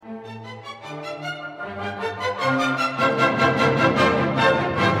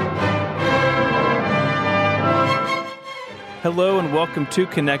Hello and welcome to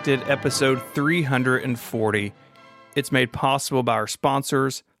Connected, episode 340. It's made possible by our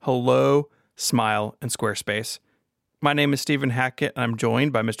sponsors, Hello, Smile, and Squarespace. My name is Stephen Hackett, and I'm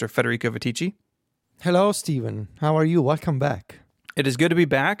joined by Mr. Federico Viticci. Hello, Stephen. How are you? Welcome back. It is good to be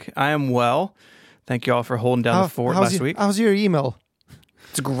back. I am well. Thank you all for holding down the fort last week. How's your email?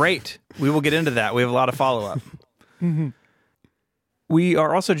 It's great. We will get into that. We have a lot of follow-up. We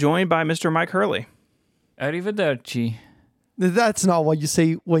are also joined by Mr. Mike Hurley. Arrivederci. That's not what you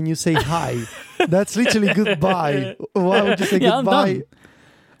say when you say hi. That's literally goodbye. Why would you say Yeah, goodbye? I'm done.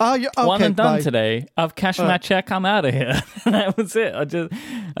 Oh, you're, okay, One and done bye. today. I've cashed my check. I'm out of here. That was it.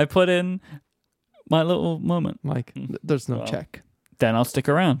 I put in my little moment. Mike, there's no Well. check. Then I'll stick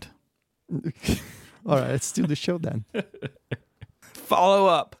around. All right, let's do the show then. Follow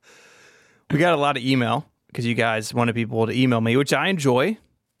up. We got a lot of email because you guys wanted people to email me, which I enjoy.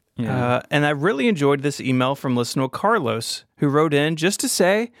 Yeah. And I really enjoyed this email from listener Carlos, who wrote in just to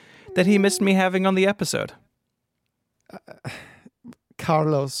say that he missed me having on the episode.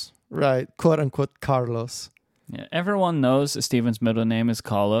 Carlos, right? Quote unquote Carlos. Yeah. Everyone knows that Steven's middle name is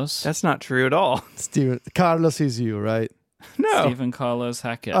Carlos. That's not true at all. Steven, Carlos is you, right? No. Stephen Carlos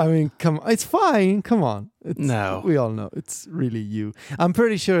Hackett. I mean, come on. It's fine. Come on. No. We all know. It's really you. I'm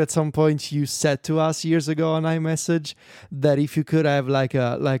pretty sure at some point you said to us years ago on iMessage that if you could have like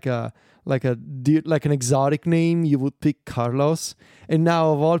an exotic name, you would pick Carlos. And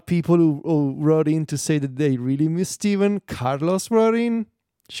now of all people who wrote in to say that they really miss Steven, Carlos wrote in.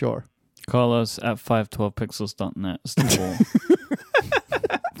 Sure. Carlos at 512pixels.net. It's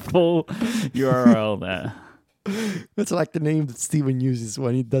the full URL there. That's like the name that Steven uses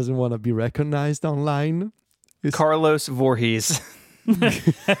when he doesn't want to be recognized online. Carlos Voorhees.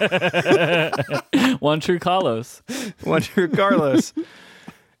 One true Carlos. One true Carlos.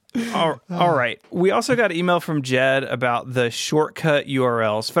 All right. We also got an email from Jed about the shortcut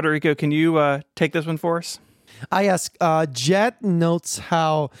URLs. Federico, can you take this one for us? I ask, Jet notes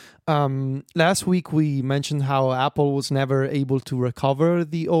how last week we mentioned how Apple was never able to recover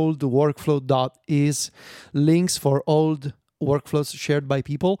the old workflow.is links for old workflows shared by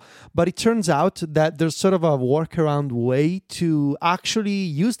people. But it turns out that there's sort of a workaround way to actually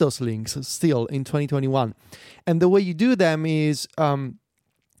use those links still in 2021. And the way you do them is...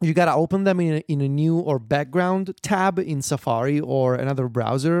 you got to open them in a new or background tab in Safari or another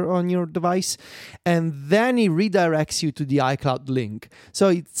browser on your device. And then it redirects you to the iCloud link. So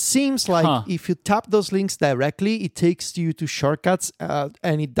it seems like if you tap those links directly, it takes you to shortcuts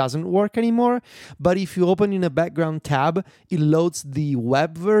and it doesn't work anymore. But if you open in a background tab, it loads the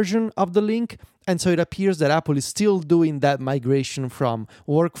web version of the link. And so it appears that Apple is still doing that migration from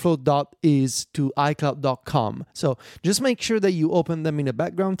workflow.is to iCloud.com. So just make sure that you open them in a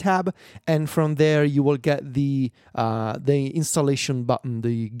background tab, and from there you will get the installation button,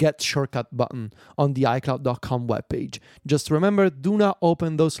 the Get Shortcut button on the iCloud.com webpage. Just remember, do not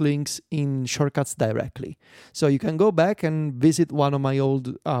open those links in shortcuts directly. So you can go back and visit one of my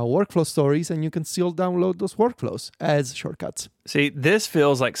old workflow stories, and you can still download those workflows as shortcuts. See, this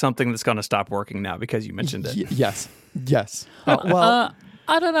feels like something that's going to stop working now because you mentioned it. Yes. Well,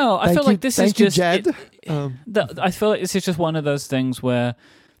 I don't know. I feel like this is just... Jed. I feel like this is just one of those things where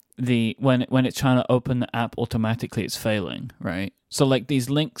when it's trying to open the app automatically, it's failing, right? So like these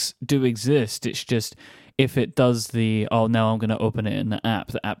links do exist. It's just if it does now I'm going to open it in the app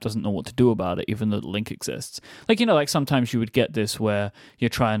doesn't know what to do about it, even though the link exists. Like, like sometimes you would get this where you're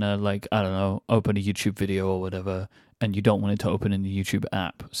trying to open a YouTube video or whatever, and you don't want it to open in the YouTube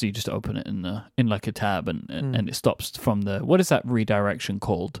app, so you just open it in like a tab, and it stops from the, what is that redirection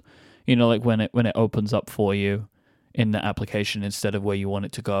called? Like when it opens up for you in the application instead of where you want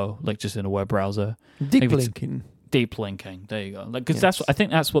it to go, like just in a web browser. Deep linking. Deep linking. There you go. Like, because I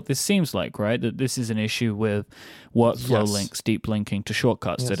think that's what this seems like, right? That this is an issue with workflow links, deep linking to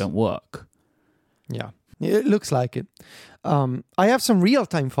shortcuts. They don't work. Yeah, it looks like it. I have some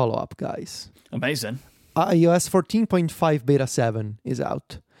real-time follow-up, guys. Amazing. iOS 14.5 Beta 7 is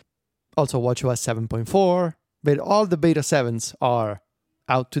out. Also, WatchOS 7.4. But all the Beta 7s are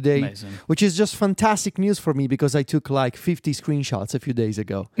out today. Amazing. Which is just fantastic news for me because I took like 50 screenshots a few days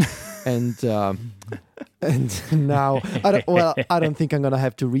ago. and now, I don't think I'm going to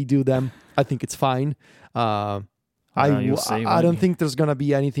have to redo them. I think it's fine. I don't think there's going to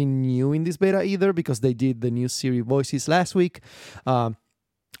be anything new in this beta either because they did the new Siri voices last week.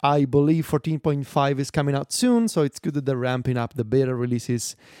 I believe 14.5 is coming out soon, so it's good that they're ramping up the beta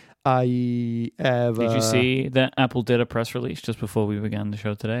releases. I have. Did you see that Apple did a press release just before we began the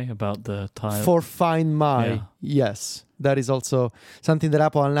show today about the tile? For Find My? Yeah. Yes. That is also something that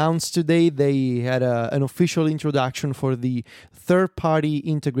Apple announced today. They had an official introduction for the third-party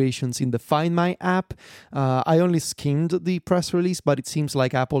integrations in the Find My app. I only skimmed the press release, but it seems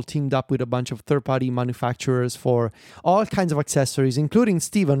like Apple teamed up with a bunch of third-party manufacturers for all kinds of accessories, including,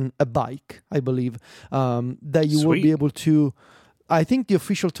 Steven, a bike, I believe, that you will Sweet. be able to... I think the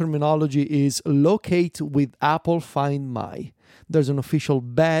official terminology is locate with Apple Find My. There's an official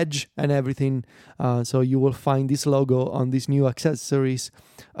badge and everything. So you will find this logo on these new accessories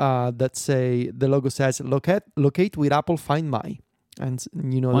that say, the logo says locate with Apple Find My. And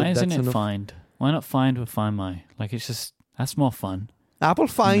you know, Why isn't it Find? Why not Find with Find My? Like, it's just, that's more fun. Apple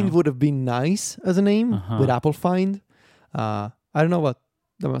Find know. would have been nice as a name with Apple Find. I don't know, but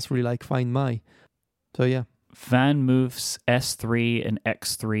they must really like Find My. So yeah. VanMoof's S3 and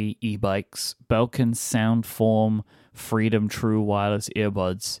X3 e-bikes, Belkin Soundform Freedom True wireless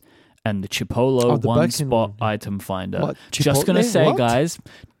earbuds, and the Chipolo the One Belkin Spot one. item finder. What? Just gonna Chipotle? say, What? guys,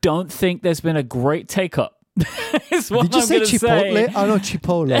 don't think there's been a great take up. Is what Did you I'm say gonna Chipotle? say. Oh no,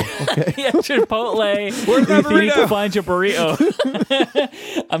 Chipolo. Okay. Yeah, Chipotle. Where's my You need to burrito? find your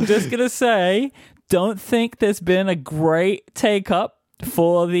burrito. I'm just gonna say, don't think there's been a great take up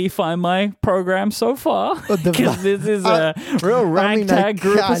for the Find My program so far, But the because this is a real ragtag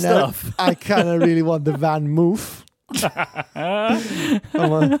group of stuff. I kind of really want the Van Moof.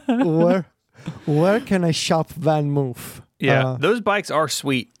 Where can I shop Van Moof? Yeah, those bikes are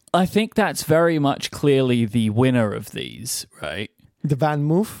sweet. I think that's very much clearly the winner of these, right? The Van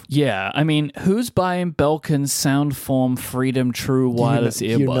Moof? Yeah, I mean, who's buying Belkin's Soundform Freedom True wireless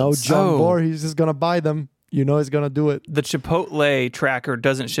earbuds? You know, John Oh. Voorhees is going to buy them. You know he's going to do it. The Chipotle tracker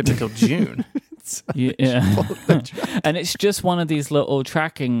doesn't ship until June. Yeah. And it's just one of these little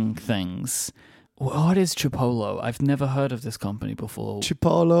tracking things. What is Chipolo? I've never heard of this company before.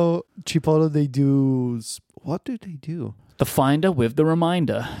 Chipolo, they do... What do they do? The finder with the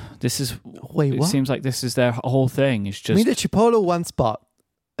reminder. This is... Wait, It what? seems like this is their whole thing. It's I mean, just... the Chipolo One Spot.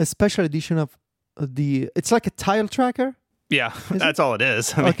 A special edition of the... It's like a tile tracker? Yeah, that's all it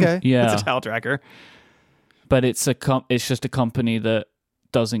is. I mean, Okay. Yeah. It's a tile tracker. But it's just a company that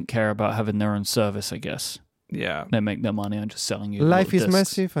doesn't care about having their own service, I guess. Yeah. They make their money on just selling you Life is little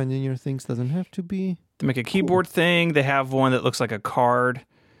discs. messy. Finding your things doesn't have to be. To make a keyboard thing, they have one that looks like a card,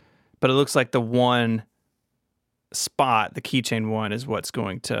 but it looks like the One Spot, the keychain one, is what's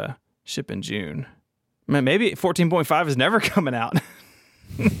going to ship in June. Man, maybe 14.5 is never coming out.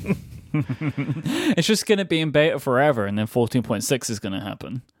 It's just going to be in beta forever, and then 14.6 is going to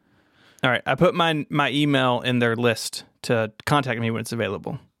happen. All right, I put my email in their list to contact me when it's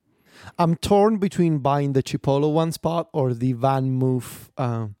available. I'm torn between buying the Chipolo One Spot or the Van Moof.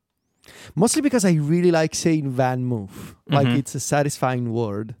 Mostly because I really like saying Van Moof. Like, it's a satisfying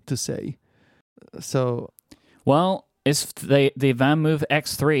word to say. So... Well, the VanMoof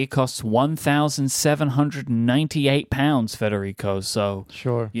X3 costs £1,798, Federico. So,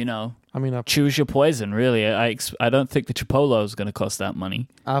 Sure. you know, I mean, choose your poison, really. I don't think the Chipolo is going to cost that money.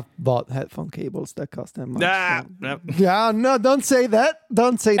 I've bought headphone cables that cost that much. Ah, so- no. Yeah, no, don't say that.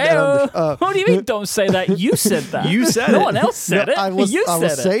 Don't say that. On the, What do you mean, don't say that? You said that. You said no it. one else said No, it. I was you said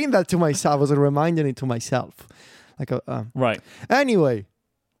it. saying that to myself. I was reminding it to myself. Like, Right. anyway,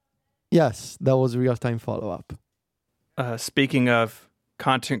 yes, that was real-time follow-up. Speaking of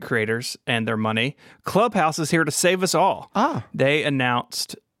content creators and their money, Clubhouse is here to save us all. They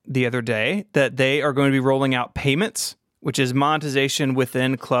announced the other day that they are going to be rolling out payments, which is monetization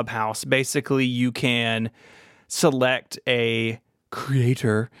within Clubhouse. Basically, you can select a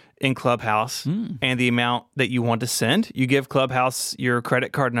creator in Clubhouse and the amount that you want to send. You give Clubhouse your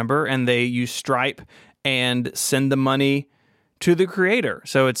credit card number and they use Stripe and send the money to the creator.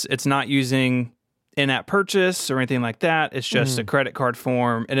 So it's not using in-app purchase or anything like that. It's just a credit card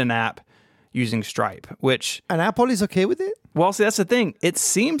form in an app using Stripe, which... And Apple is okay with it? Well, see, that's the thing. It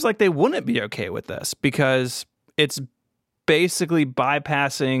seems like they wouldn't be okay with this because it's basically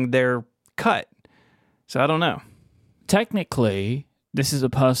bypassing their cut. So I don't know. Technically, this is a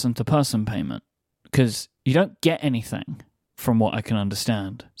person-to-person payment because you don't get anything from what I can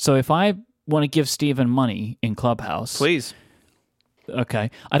understand. So if I want to give Steven money in Clubhouse... Please. Okay.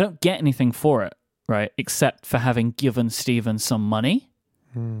 I don't get anything for it, right? Except for having given Steven some money.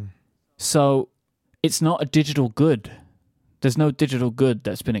 So it's not a digital good. There's no digital good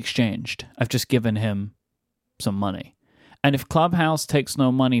that's been exchanged. I've just given him some money. And if Clubhouse takes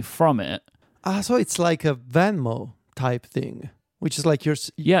no money from it... So it's like a Venmo type thing, which is like your...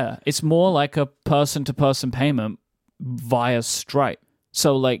 Yeah, it's more like a person-to-person payment via Stripe.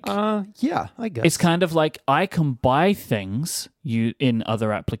 So like, yeah, I guess it's kind of like I can buy things in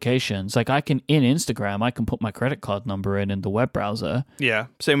other applications. Like I can in Instagram, I can put my credit card number in the web browser. Yeah,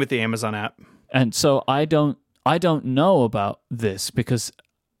 same with the Amazon app. And so I don't know about this because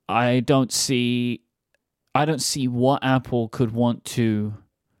I don't see what Apple could want to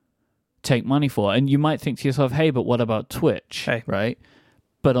take money for. And you might think to yourself, hey, but what about Twitch? Hey. Right?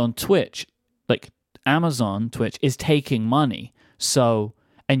 But on Twitch, like Amazon Twitch is taking money. So,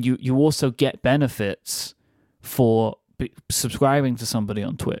 and you also get benefits for subscribing to somebody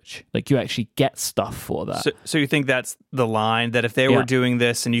on Twitch. Like you actually get stuff for that. So you think that's the line, that if they were doing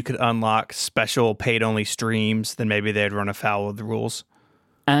this and you could unlock special paid-only streams, then maybe they'd run afoul of the rules?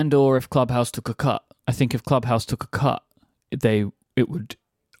 And or if Clubhouse took a cut. I think if Clubhouse took a cut, it would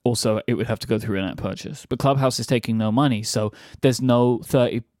have to go through an app purchase. But Clubhouse is taking no money, so there's no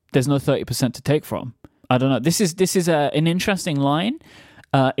 30% to take from. I don't know. This is an interesting line.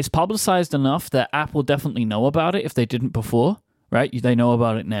 It's publicized enough that Apple definitely know about it if they didn't before, right? They know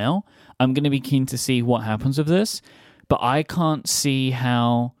about it now. I'm going to be keen to see what happens with this, but I can't see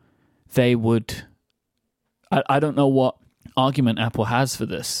how they would... I don't know what argument Apple has for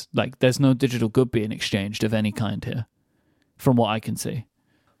this. Like, there's no digital good being exchanged of any kind here, from what I can see.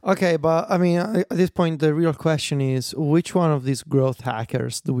 Okay, but I mean, at this point, the real question is, which one of these growth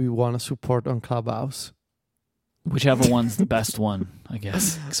hackers do we want to support on Clubhouse? Whichever one's the best one, I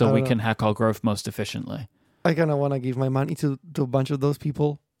guess, so we can hack our growth most efficiently. I kind of want to give my money to a bunch of those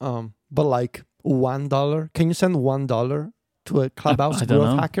people, but like $1. Can you send $1 to a Clubhouse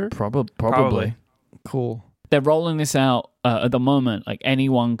growth hacker? Probably. Cool. They're rolling this out at the moment. Like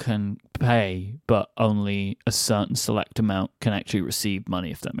anyone can pay, but only a certain select amount can actually receive money,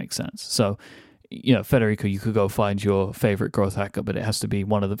 if that makes sense. So, Federico, you could go find your favorite growth hacker, but it has to be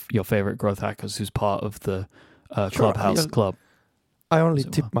one of your favorite growth hackers who's part of the Clubhouse club. I only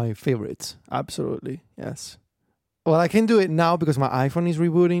tip my favorites. Absolutely. Yes. Well, I can do it now because my iPhone is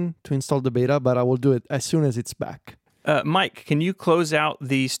rebooting to install the beta, but I will do it as soon as it's back. Mike, can you close out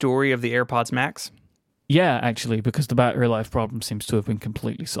the story of the AirPods Max? Yeah, actually, because the battery life problem seems to have been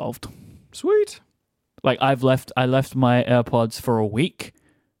completely solved. Sweet. Like I left my AirPods for a week,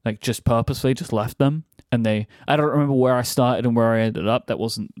 like just purposely, just left them. And I don't remember where I started and where I ended up. That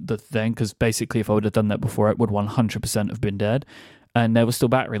wasn't the thing, because basically if I would have done that before, it would 100% have been dead. And there was still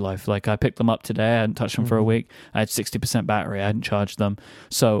battery life. Like I picked them up today, I hadn't touched them for a week. I had 60% battery, I hadn't charged them.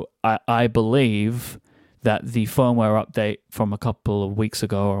 So I believe that the firmware update from a couple of weeks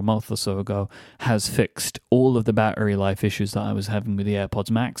ago or a month or so ago has fixed all of the battery life issues that I was having with the AirPods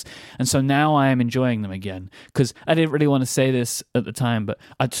Max. And so now I am enjoying them again, because I didn't really want to say this at the time, but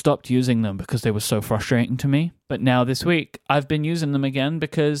I'd stopped using them because they were so frustrating to me. But now this week, I've been using them again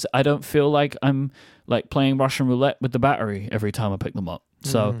because I don't feel like I'm like playing Russian roulette with the battery every time I pick them up.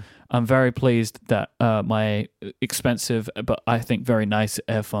 So I'm very pleased that my expensive, but I think very nice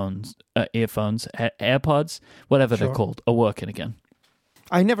earphones, AirPods, whatever they're called, are working again.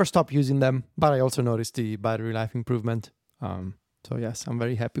 I never stopped using them, but I also noticed the battery life improvement. So yes, I'm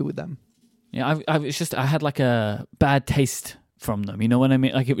very happy with them. Yeah, I had like a bad taste from them. You know what I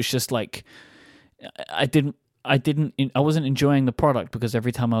mean? Like it was just like I wasn't enjoying the product because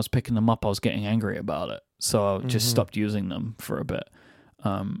every time I was picking them up, I was getting angry about it. So I just stopped using them for a bit.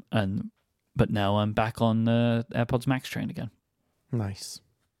 But now I'm back on the AirPods Max train again. Nice.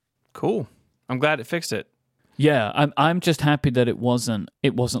 Cool. I'm glad it fixed it. Yeah, I'm just happy that it wasn't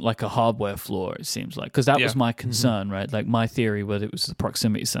like a hardware flaw, it seems like, because that was my concern, right? Like my theory was it was the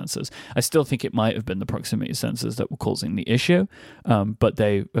proximity sensors. I still think it might have been the proximity sensors that were causing the issue, but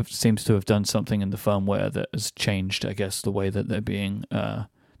they seems to have done something in the firmware that has changed, I guess, the way that they're being,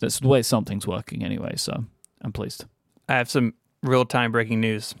 that's the way something's working anyway, so I'm pleased. I have some real-time breaking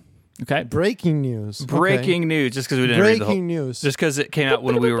news. Okay. Breaking news, just because we didn't read the whole news. Just because it came out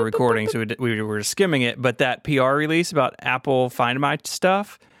when we were recording, so we were skimming it. But that PR release about Apple Find My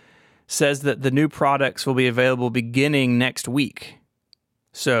stuff says that the new products will be available beginning next week.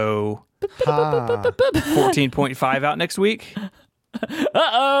 So 14.5 out next week.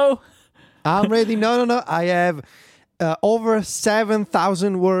 Uh-oh. I'm ready. No. I have over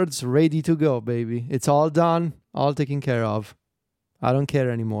 7,000 words ready to go, baby. It's all done, all taken care of. I don't care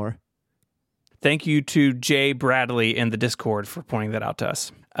anymore. Thank you to Jay Bradley in the Discord for pointing that out to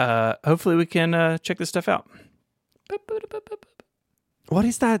us. Hopefully we can check this stuff out. What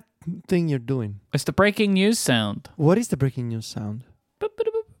is that thing you're doing? It's the breaking news sound. What is the breaking news sound?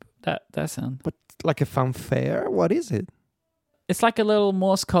 That sound. What, like a fanfare? What is it? It's like a little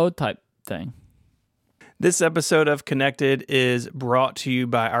Morse code type thing. This episode of Connected is brought to you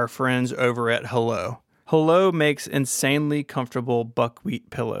by our friends over at Hello. Hello makes insanely comfortable buckwheat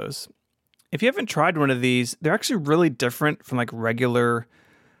pillows. If you haven't tried one of these, they're actually really different from like regular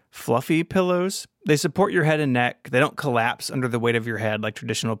fluffy pillows. They support your head and neck. They don't collapse under the weight of your head like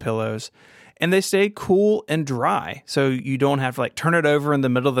traditional pillows. And they stay cool and dry, so you don't have to like turn it over in the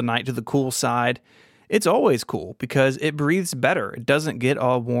middle of the night to the cool side. It's always cool because it breathes better. It doesn't get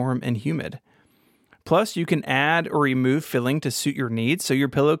all warm and humid. Plus, you can add or remove filling to suit your needs, so your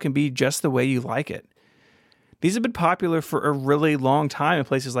pillow can be just the way you like it. These have been popular for a really long time in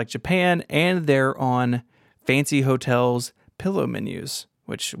places like Japan, and they're on fancy hotels' pillow menus,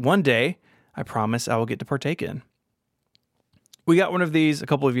 which one day I promise I will get to partake in. We got one of these a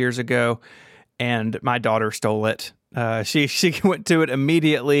couple of years ago, and my daughter stole it. She went to it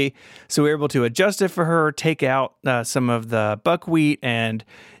immediately, so we were able to adjust it for her, take out some of the buckwheat, and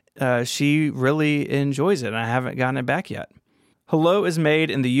she really enjoys it, and I haven't gotten it back yet. Hello is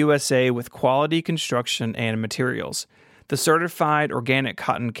made in the USA with quality construction and materials. The certified organic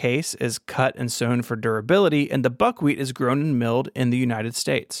cotton case is cut and sewn for durability, and the buckwheat is grown and milled in the United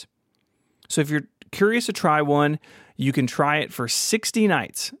States. So if you're curious to try one, you can try it for 60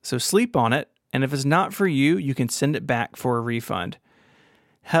 nights. So sleep on it, and if it's not for you, you can send it back for a refund.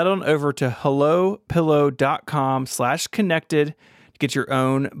 Head on over to hellopillow.com/connected to get your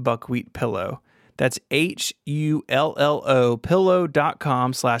own buckwheat pillow. That's HULLO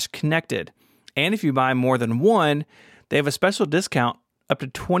pillow.com/connected. And if you buy more than one, they have a special discount up to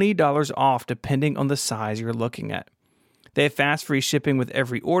 $20 off depending on the size you're looking at. They have fast free shipping with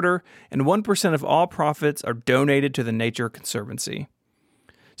every order, and 1% of all profits are donated to the Nature Conservancy.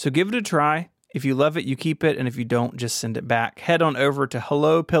 So give it a try. If you love it, you keep it, and if you don't, just send it back. Head on over to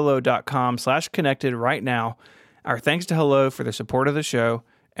hellopillow.com/connected right now. Our thanks to Hello for their support of the show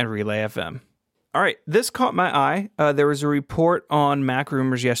and Relay FM. All right, this caught my eye. There was a report on Mac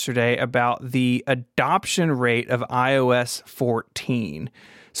Rumors yesterday about the adoption rate of iOS 14.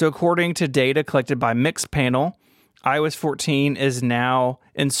 So according to data collected by Mixpanel, iOS 14 is now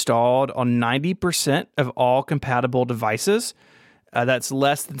installed on 90% of all compatible devices. That's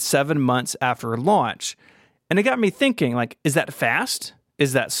less than 7 months after launch. And it got me thinking, like, is that fast?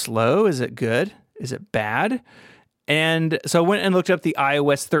 Is that slow? Is it good? Is it bad? And so I went and looked up the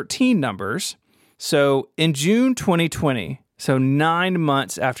iOS 13 numbers. So in June 2020, so 9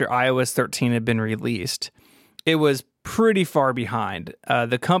 months after iOS 13 had been released, it was pretty far behind.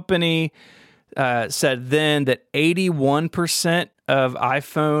 The company said then that 81% of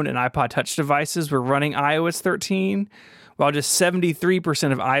iPhone and iPod Touch devices were running iOS 13, while just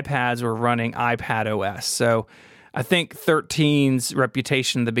 73% of iPads were running iPad OS. So I think 13's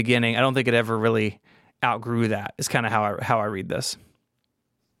reputation in the beginning, I don't think it ever really outgrew that, is kind of how I read this.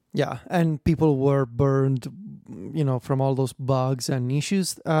 Yeah, and people were burned, from all those bugs and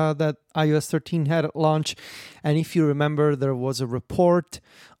issues that iOS 13 had at launch. And if you remember, there was a report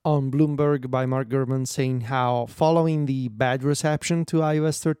on Bloomberg by Mark Gurman saying how following the bad reception to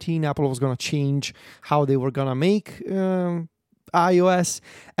iOS 13, Apple was going to change how they were going to make iOS.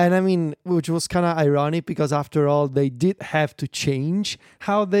 And I mean, which was kind of ironic because after all, they did have to change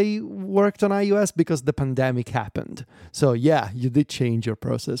how they worked on iOS because the pandemic happened. So yeah, you did change your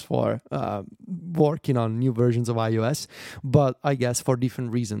process for working on new versions of iOS, but I guess for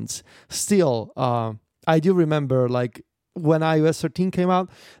different reasons. Still, I do remember like when iOS 13 came out,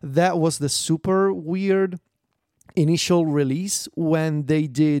 that was the super weird initial release when they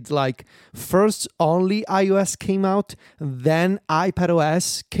did like first only iOS came out, then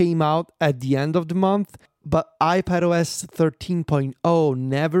iPadOS came out at the end of the month, but iPadOS 13.0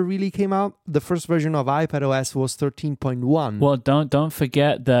 never really came out. The first version of iPadOS was 13.1. Well, don't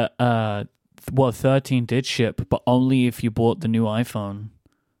forget that 13 did ship, but only if you bought the new iPhone.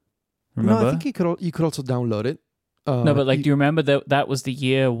 Remember? No, I think you could also download it. No, but do you remember that was the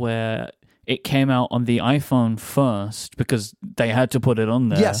year where it came out on the iPhone first because they had to put it on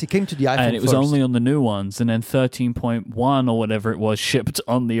there. Yes, it came to the iPhone and it was first. only on the new ones, and then 13.1 or whatever it was shipped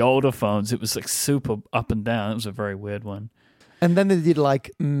on the older phones. It was like super up and down. It was a very weird one. And then they did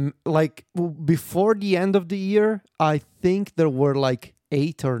like before the end of the year, I think there were like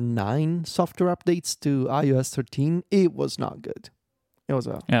 8 or 9 software updates to iOS 13. It was not good. It was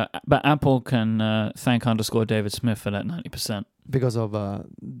yeah, but Apple can thank _David Smith for that 90%. Because of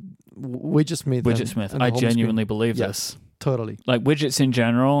Widget Smith. Widget Smith. I genuinely believe this. Totally. Like widgets in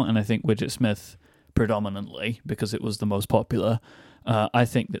general, and I think Widget Smith predominantly because it was the most popular. I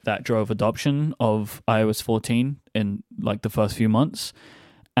think that drove adoption of iOS 14 in like the first few months.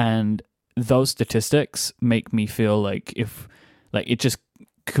 And those statistics make me feel like if like it just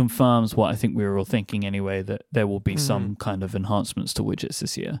confirms what I think we were all thinking anyway, that there will be some kind of enhancements to widgets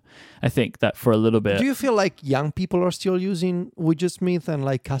this year. I think that for a little bit... Do you feel like young people are still using Widgetsmith and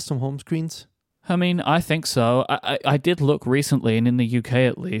like custom home screens? I mean, I think so. I did look recently, and in the UK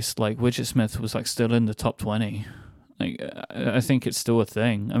at least, like Widgetsmith was like still in the top 20. Like, I think it's still a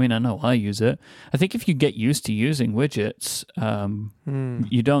thing. I mean, I know I use it. I think if you get used to using widgets,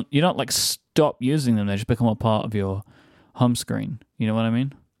 you don't like stop using them. They just become a part of your home screen. You know what I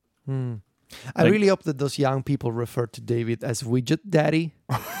mean? I really hope that those young people refer to David as Widget Daddy.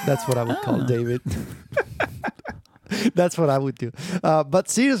 That's what I would call David. That's what I would do. But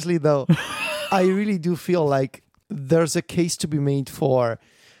seriously, though, I really do feel like there's a case to be made for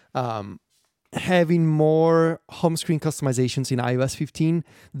having more home screen customizations in iOS 15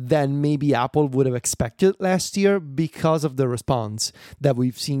 than maybe Apple would have expected last year because of the response that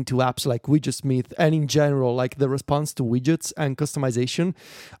we've seen to apps like Widgetsmith and in general, like the response to widgets and customization.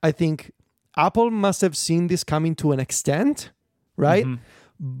 I think Apple must have seen this coming to an extent, right?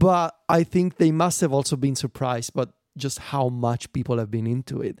 But I think they must have also been surprised by just how much people have been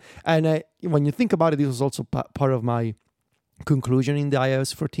into it. And when you think about it, this was also part of my conclusion in the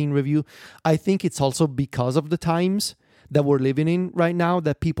iOS 14 review. I think it's also because of the times that we're living in right now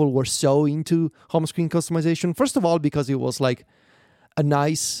that people were so into home screen customization. First of all, because it was like a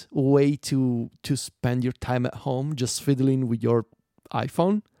nice way to spend your time at home, just fiddling with your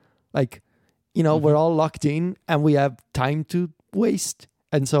iPhone. Like, you know, we're all locked in and we have time to waste.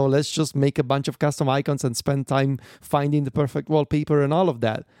 And so let's just make a bunch of custom icons and spend time finding the perfect wallpaper and all of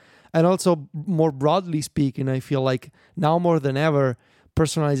that. And also, more broadly speaking, I feel like now more than ever,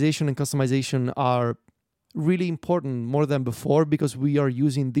 personalization and customization are really important more than before because we are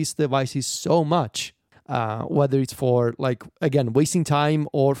using these devices so much, whether it's for, like, again, wasting time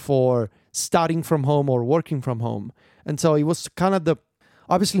or for studying from home or working from home. And so it was kind of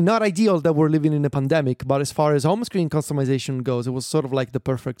obviously not ideal that we're living in a pandemic, but as far as home screen customization goes, it was sort of like the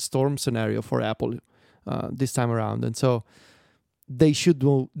perfect storm scenario for Apple this time around. And so they should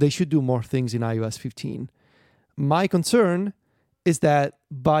do more things in iOS 15. My concern is that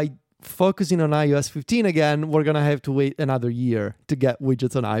by focusing on iOS 15 again, we're going to have to wait another year to get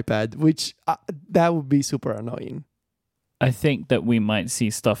widgets on iPad, which that would be super annoying. I think that we might see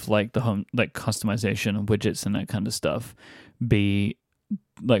stuff like the home, like customization and widgets and that kind of stuff be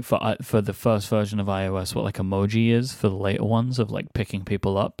like for the first version of iOS, what like emoji is for the later ones of like picking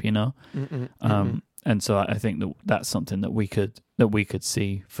people up, you know? And so I think that's something that we could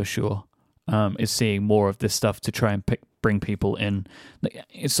see for sure, is seeing more of this stuff to try and bring people in.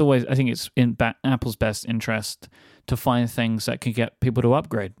 It's always, I think it's in Apple's best interest to find things that can get people to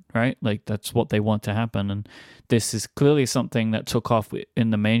upgrade, right? Like that's what they want to happen. And this is clearly something that took off in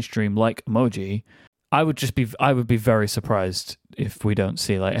the mainstream, like emoji. I would be very surprised if we don't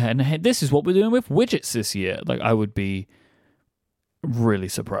see like, and hey, this is what we're doing with widgets this year. Like I would be really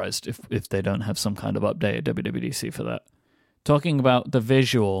surprised if they don't have some kind of update at WWDC for that. Talking about the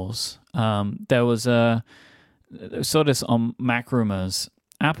visuals, there was saw this on Mac Rumors.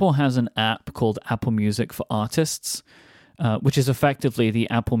 Apple has an app called Apple Music for Artists, which is effectively the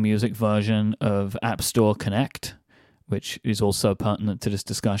Apple Music version of App Store Connect, which is also pertinent to this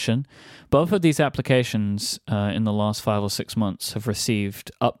discussion. Both of these applications in the last 5 or 6 months have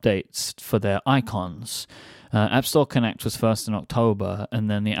received updates for their icons. App Store Connect was first in October, and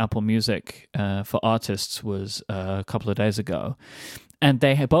then the Apple Music for Artists was a couple of days ago. And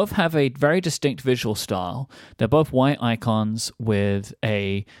they both have a very distinct visual style. They're both white icons with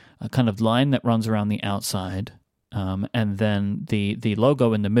a kind of line that runs around the outside. And then the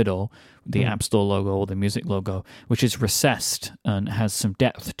logo in the middle, the App Store logo or the music logo, which is recessed and has some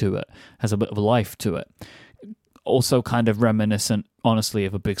depth to it, has a bit of life to it. Also kind of reminiscent, honestly,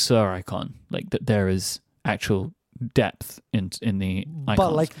 of a Big Sur icon. Like that there is actual depth in the icons.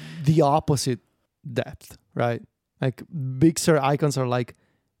 But like the opposite depth, right? Like Big Sur icons are like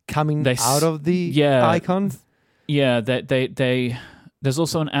coming out of the icon. Yeah, they there's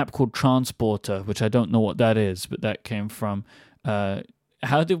also an app called Transporter, which I don't know what that is, but that came from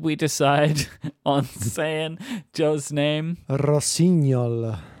how did we decide on saying Joe's name?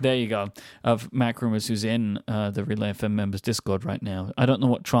 Rossignol. There you go. Of Mac Rumors, who's in the Relay FM members Discord right now. I don't know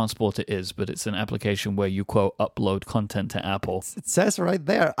what Transporter is, but it's an application where you, quote, upload content to Apple. It says right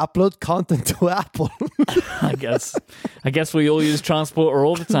there, upload content to Apple. I guess we all use Transporter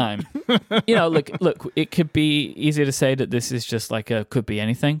all the time. You know, look, it could be easier to say that this is just like could be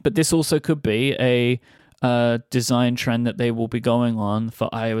anything, but this also could be a design trend that they will be going on for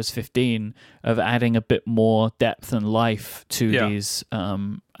iOS 15 of adding a bit more depth and life to these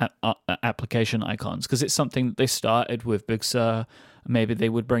application icons, because it's something that they started with Big Sur maybe they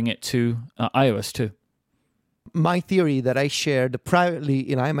would bring it to iOS too. My theory that I shared privately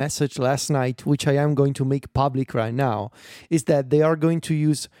in iMessage last night, which I am going to make public right now, is that they are going to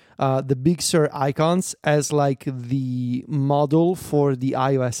use the Big Sur icons as like the model for the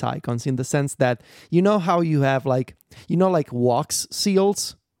iOS icons, in the sense that, you know how you have like wax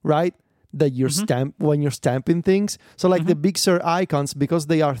seals, right? That you're stamp when you're stamping things. So like the Big Sur icons, because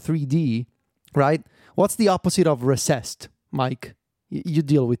they are 3D, right? What's the opposite of recessed, Mike? You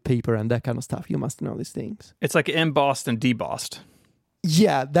deal with paper and that kind of stuff. You must know these things. It's like embossed and debossed.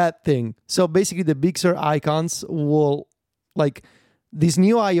 Yeah, that thing. So basically the Big Sur icons will, like, these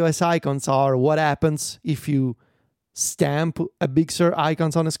new iOS icons are what happens if you stamp a Big Sur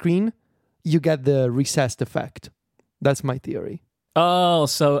icons on a screen. You get the recessed effect. That's my theory. Oh,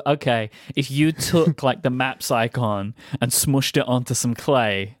 so, okay. If you took like the Maps icon and smushed it onto some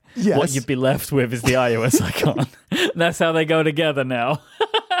clay, Yes. what you'd be left with is the iOS icon. That's how they go together now.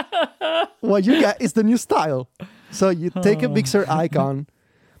 What you get is the new style. So you take a Big Sur icon,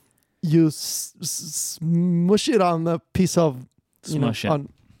 you smush it on a piece of... Smush it.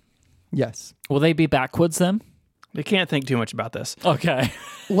 Yes. Will they be backwards then? They can't think too much about this. Okay.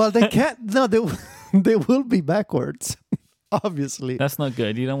 Well, they can't... No, they will be backwards, obviously. That's not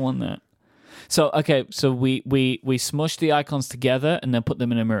good. You don't want that. So, okay, so we smush the icons together and then put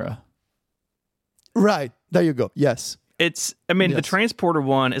them in a mirror. Right. There you go. Yes. It's, I mean, the Yes. transporter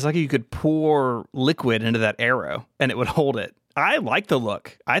one is like you could pour liquid into that arrow and it would hold it. I like the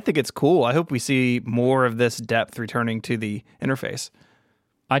look. I think it's cool. I hope we see more of this depth returning to the interface.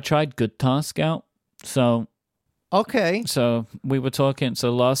 I tried Good Task out. So Okay. we were talking.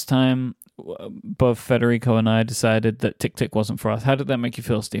 So last time, both Federico and I decided that TickTick wasn't for us. How did that make you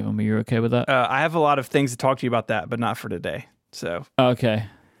feel, Stephen? Were you okay with that? I have a lot of things to talk to you about that, but not for today. So Okay.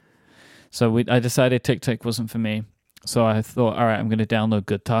 So I decided TickTick wasn't for me. So I thought, all right, I'm going to download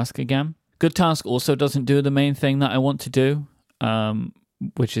Good Task again. Good Task also doesn't do the main thing that I want to do,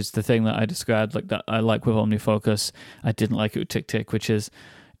 which is the thing that I described, like that I like with OmniFocus. I didn't like it with TickTick, which is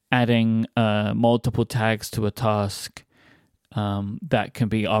adding multiple tags to a task that can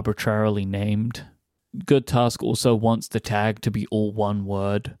be arbitrarily named. Good Task also wants the tag to be all one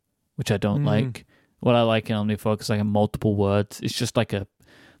word, which I don't like. What I like in OmniFocus, like multiple words. It's just like a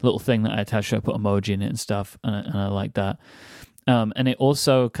little thing that I attach. I put emoji in it and stuff, and I like that. And it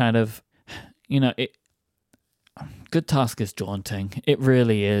also kind of, Good Task is daunting. It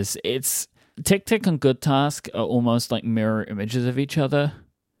really is. It's TickTick and Good Task are almost like mirror images of each other,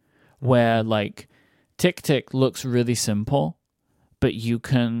 where like TickTick looks really simple, but you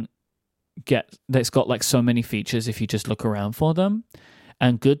can it's got like so many features if you just look around for them.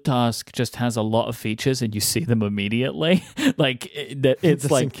 And Good Task just has a lot of features and you see them immediately. Like it's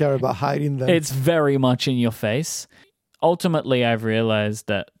Doesn't like care about hiding them. it's very much in your face. Ultimately, I've realized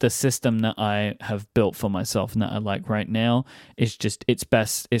that the system that I have built for myself and that I like right now is just it's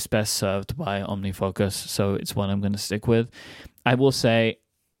best served by OmniFocus, so it's what I'm going to stick with. I will say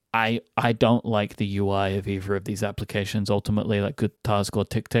I don't like the UI of either of these applications ultimately, like Good Task or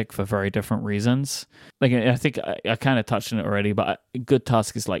TickTick, for very different reasons. Like I think I kind of touched on it already, but Good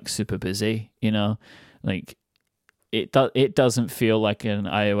Task is like super busy, like it doesn't feel like an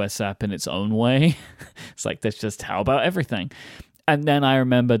iOS app in its own way. It's like that's just how about everything. And then I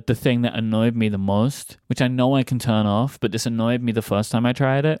remembered the thing that annoyed me the most, which I know I can turn off, but this annoyed me the first time I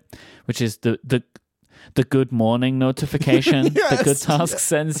tried it, which is the good morning notification that Good Task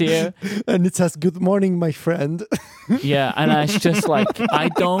sends you. And it says, "Good morning, my friend." Yeah, and it's just like, I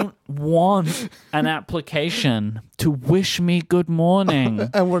don't want an application to wish me good morning.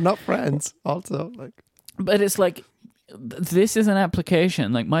 And we're not friends, also. But it's like, this is an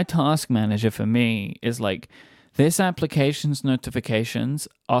application. Like, my task manager for me is like, this application's notifications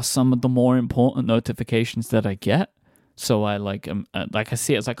are some of the more important notifications that I get. So I I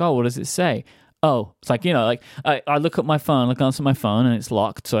see it, it's like, oh, what does it say? Oh, it's like, I look at my phone, look onto my phone, and it's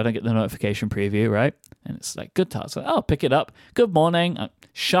locked, so I don't get the notification preview, right? And it's like, Good Task. Like, oh, pick it up. Good morning.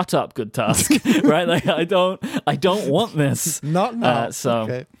 Shut up, Good Task. Right? Like, I don't want this. Not now.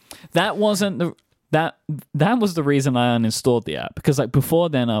 So that wasn't that was the reason I uninstalled the app, because like before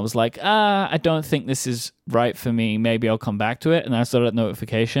then I was like, I don't think this is right for me. Maybe I'll come back to it. And I saw that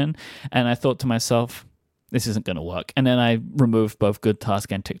notification, and I thought to myself, this isn't going to work. And then I removed both Good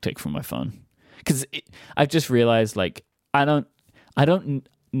Task and TickTick from my phone. Because I've just realized, like, I don't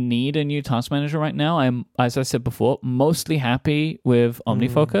need a new task manager right now. I'm, as I said before, mostly happy with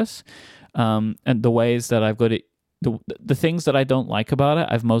OmniFocus, and the ways that I've got it. The things that I don't like about it,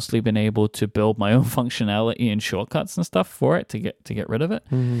 I've mostly been able to build my own functionality and shortcuts and stuff for it to get rid of it.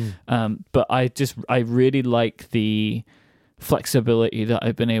 But I really like the flexibility that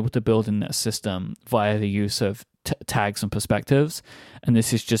I've been able to build in that system via the use of tags and perspectives. And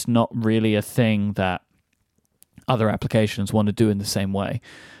this is just not really a thing that other applications want to do in the same way.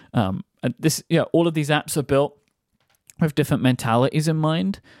 And all of these apps are built with different mentalities in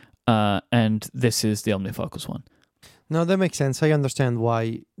mind, and this is the OmniFocus one. No, that makes sense. I understand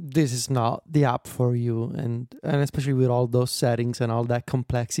why this is not the app for you, and especially with all those settings and all that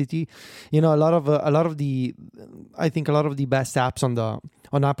complexity. A lot of the best apps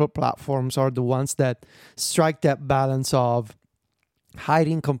on Apple platforms are the ones that strike that balance of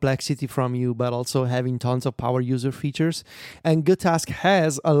hiding complexity from you, but also having tons of power user features. And GoodTask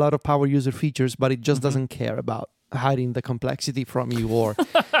has a lot of power user features, but it just doesn't care about hiding the complexity from you or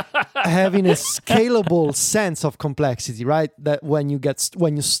having a scalable sense of complexity, right? That when you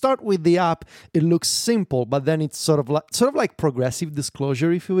start with the app, it looks simple, but then it's sort of like progressive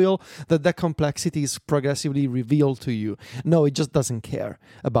disclosure, if you will, that complexity is progressively revealed to you. No, it just doesn't care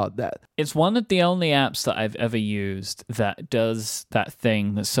about that. It's one of the only apps that I've ever used that does that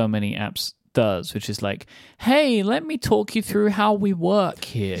thing that so many apps does, which is like, hey, let me talk you through how we work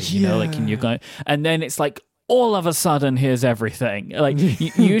here. And you're going, and then it's like, all of a sudden, here's everything. Like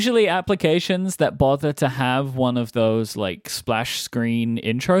usually applications that bother to have one of those like splash screen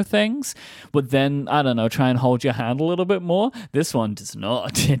intro things would then, I don't know, try and hold your hand a little bit more. This one does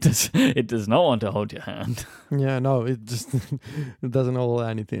not. It does not want to hold your hand. Yeah, no, it just it doesn't hold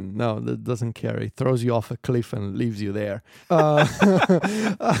anything. No, it doesn't care. It throws you off a cliff and leaves you there.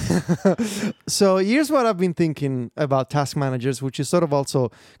 So here's what I've been thinking about task managers, which is sort of also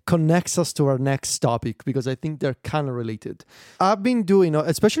connects us to our next topic, because I think they're kind of related. I've been doing,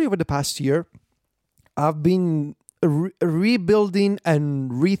 especially over the past year, I've been rebuilding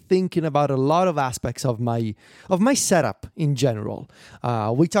and rethinking about a lot of aspects of my setup in general.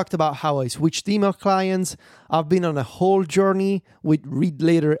 We talked about how I switched email clients. I've been on a whole journey with Read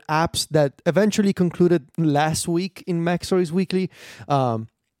Later apps that eventually concluded last week in MacStories Weekly.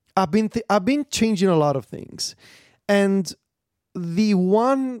 I've been changing a lot of things, and the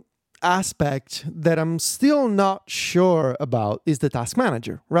one aspect that I'm still not sure about is the task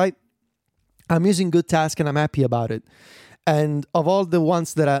manager, right? I'm using GoodTask and I'm happy about it. And of all the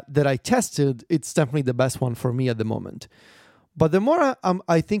ones that I tested, it's definitely the best one for me at the moment. But the more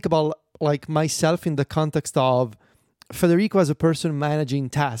I think about like myself in the context of Federico as a person managing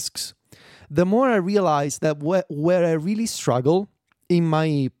tasks, the more I realize that where I really struggle in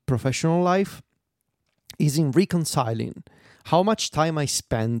my professional life is in reconciling how much time I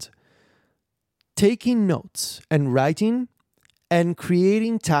spend taking notes and writing and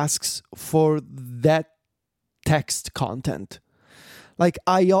creating tasks for that text content. Like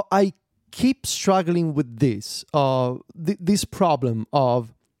I keep struggling with this problem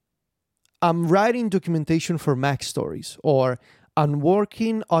of I'm writing documentation for MacStories, or I'm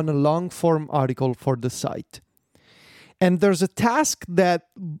working on a long form article for the site. And there's a task that,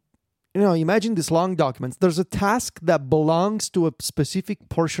 imagine these long documents. There's a task that belongs to a specific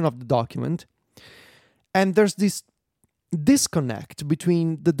portion of the document. And there's this disconnect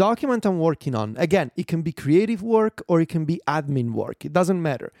between the document I'm working on. Again, it can be creative work or it can be admin work. It doesn't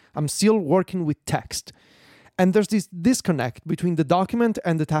matter. I'm still working with text. And there's this disconnect between the document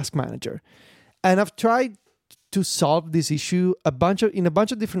and the task manager. And I've tried to solve this issue in a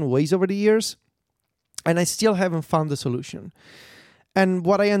bunch of different ways over the years, and I still haven't found a solution. And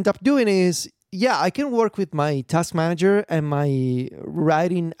what I end up doing is, I can work with my task manager and my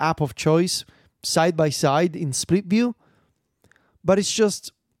writing app of choice side by side in split view, but it's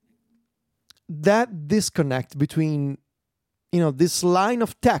just that disconnect between, this line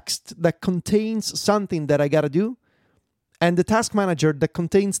of text that contains something that I gotta do, and the task manager that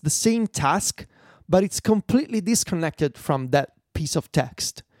contains the same task, but it's completely disconnected from that piece of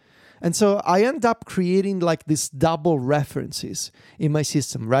text. And so I end up creating like these double references in my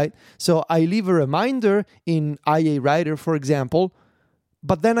system, right? So I leave a reminder in IA Writer, for example,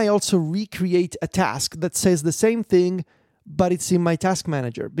 but then I also recreate a task that says the same thing, but it's in my task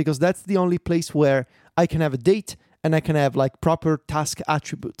manager, because that's the only place where I can have a date and I can have like proper task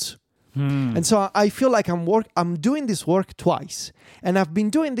attributes. And so I feel like I'm doing this work twice, and I've been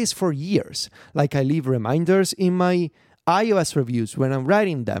doing this for years. Like I leave reminders in my iOS reviews when I'm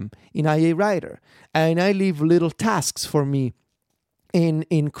writing them in IA Writer, and I leave little tasks for me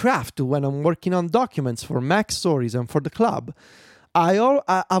in Craft when I'm working on documents for MacStories and for the club.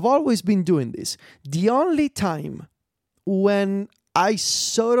 I've always been doing this. The only time when I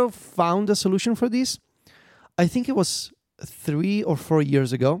sort of found a solution for this, I think it was 3 or 4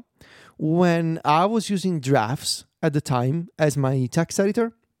 years ago, when I was using Drafts at the time as my text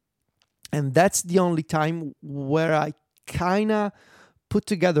editor. And that's the only time where I kind of put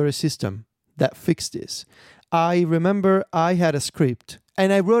together a system that fixed this. I remember I had a script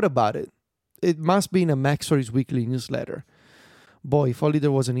and I wrote about it. It must be in a Mac Stories Weekly newsletter. Boy, if only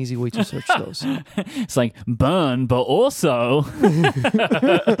there was an easy way to search those. It's like burn, but also.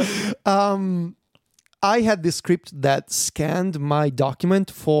 I had this script that scanned my document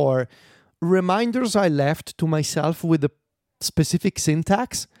for reminders I left to myself with a specific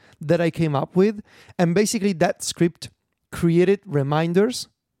syntax that I came up with. And basically that script created reminders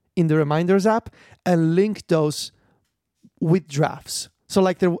in the Reminders app and linked those with drafts. So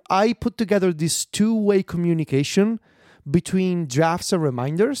like I put together this two-way communication between drafts and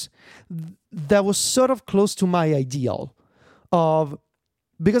reminders that was sort of close to my ideal of,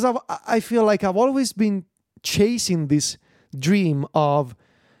 because I feel like I've always been chasing this dream of,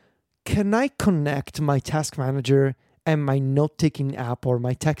 can I connect my task manager and my note-taking app or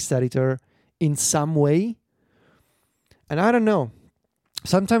my text editor in some way? And I don't know.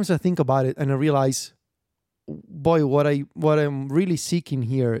 Sometimes I think about it and I realize, boy, what I'm really seeking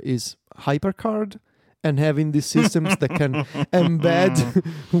here is HyperCard and having these systems that can embed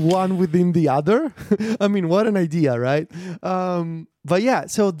one within the other. I mean, what an idea, right? But yeah,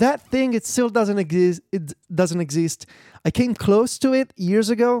 so that thing, it still doesn't exist. It doesn't exist. I came close to it years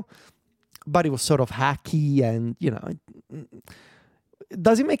ago, but it was sort of hacky and,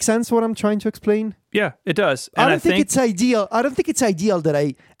 does it make sense what I'm trying to explain? Yeah, it does. And I don't think it's ideal. I don't think it's ideal that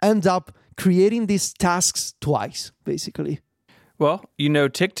I end up creating these tasks twice, basically. Well,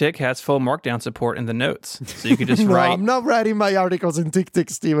 TickTick has full Markdown support in the notes, so you could just No, write. I'm not writing my articles in TickTick,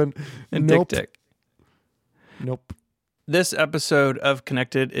 Steven. In Nope. TickTick. Nope. This episode of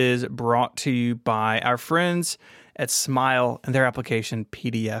Connected is brought to you by our friends at Smile and their application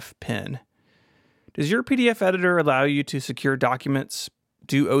PDF Pen. Does your PDF editor allow you to secure documents,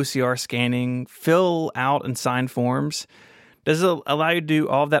 do OCR scanning, fill out and sign forms? Does it allow you to do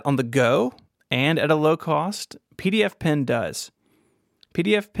all of that on the go and at a low cost? PDF Pen does.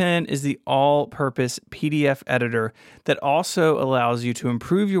 PDF Pen is the all-purpose PDF editor that also allows you to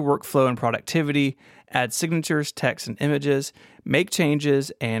improve your workflow and productivity, add signatures, text, and images, make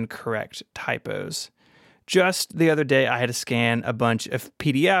changes, and correct typos. Just the other day, I had to scan a bunch of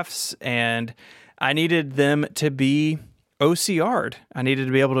PDFs, and I needed them to be OCR'd. I needed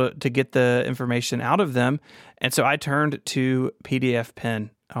to be able to get the information out of them, and so I turned to PDF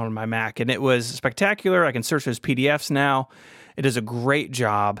Pen on my Mac, and it was spectacular. I can search those PDFs now. It does a great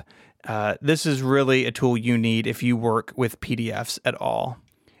job. This is really a tool you need if you work with PDFs at all.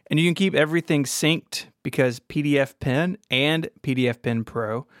 And you can keep everything synced because PDF Pen and PDF Pen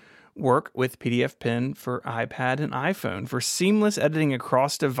Pro work with PDF Pen for iPad and iPhone for seamless editing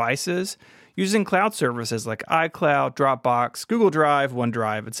across devices using cloud services like iCloud, Dropbox, Google Drive,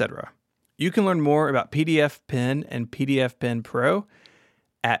 OneDrive, etc. You can learn more about PDF Pen and PDF Pen Pro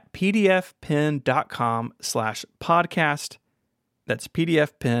at pdfpen.com/podcast. That's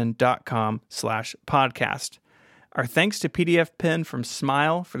pdfpen.com/podcast. Our thanks to PDF Pen from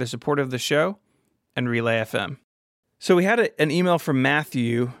Smile for the support of the show and Relay FM. So we had an email from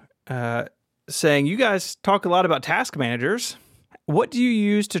Matthew saying, you guys talk a lot about task managers. What do you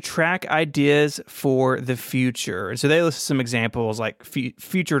use to track ideas for the future? And so they listed some examples like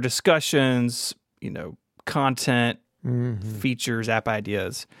future discussions, content, features, app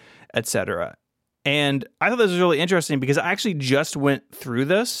ideas, etc. And I thought this was really interesting because I actually just went through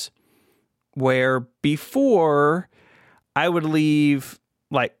this where before I would leave,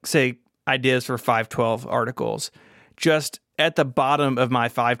 say, ideas for 512 articles just at the bottom of my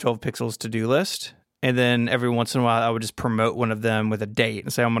 512 Pixels to-do list. And then every once in a while, I would just promote one of them with a date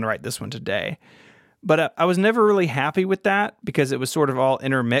and say, I'm going to write this one today. But I was never really happy with that because it was sort of all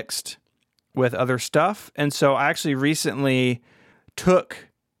intermixed with other stuff. And so I actually recently took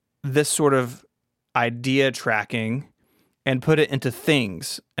this sort of idea tracking and put it into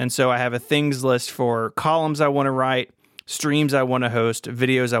things. And so I have a things list for columns I want to write, streams I want to host,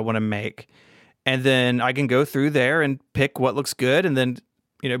 videos I want to make. And then I can go through there and pick what looks good and then,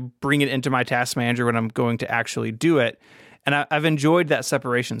 bring it into my task manager when I'm going to actually do it. And I've enjoyed that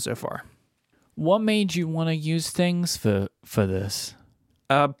separation so far. What made you want to use things for this?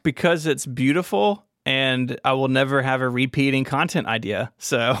 Because it's beautiful and I will never have a repeating content idea.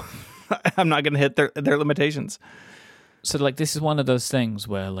 So I'm not going to hit their limitations. So this is one of those things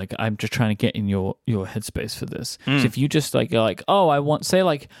where I'm just trying to get in your headspace for this. So if you just you're like, oh, I want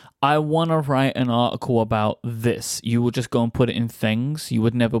to write an article about this, you would just go and put it in things. You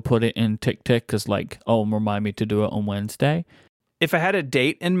would never put it in TickTick because remind me to do it on Wednesday. If I had a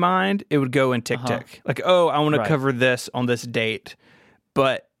date in mind, it would go in TickTick. I want to cover this on this date.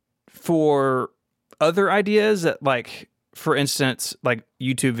 But for other ideas that for instance, like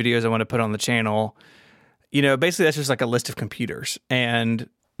YouTube videos I want to put on the channel, basically that's just like a list of computers. And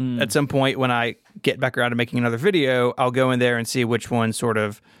at some point when I get back around to making another video, I'll go in there and see which one sort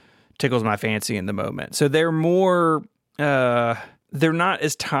of tickles my fancy in the moment. So they're more, they're not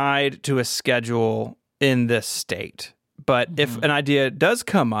as tied to a schedule in this state. But if an idea does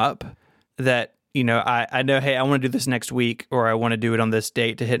come up that, I know, hey, I want to do this next week, or I want to do it on this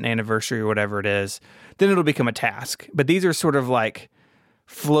date to hit an anniversary or whatever it is, then it'll become a task. But these are sort of like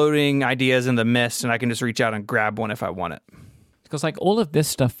floating ideas in the mist, and I can just reach out and grab one if I want it. Because like all of this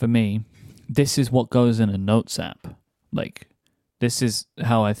stuff for me, this is what goes in a notes app. Like this is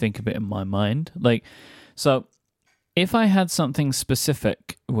how I think of it in my mind. Like, so if I had something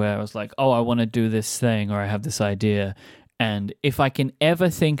specific where I was like, oh, I want to do this thing, or I have this idea, and if I can ever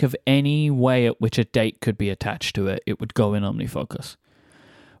think of any way at which a date could be attached to it, it would go in OmniFocus.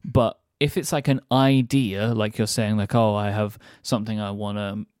 But if it's like an idea, like you're saying, like, oh, I have something I want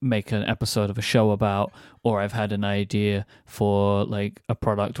to make an episode of a show about, or I've had an idea for like a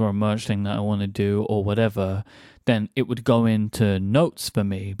product or a merch thing that I want to do or whatever, then it would go into notes for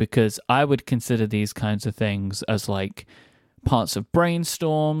me, because I would consider these kinds of things as like parts of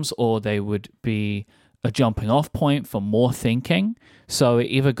brainstorms, or they would be a jumping off point for more thinking. So it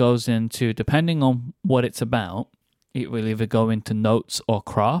either goes into, depending on what it's about, it will either go into notes or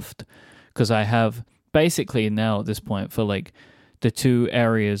craft. Because I have basically now at this point, for like the two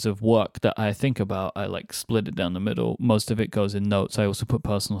areas of work that I think about, I like split it down the middle. Most of it goes in notes. I also put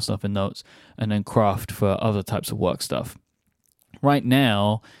personal stuff in notes, and then craft for other types of work stuff. Right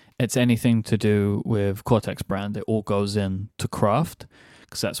now, it's anything to do with Cortex brand. It all goes in to craft,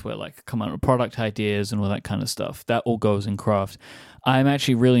 because that's where like come out with product ideas and all that kind of stuff. That all goes in craft. I'm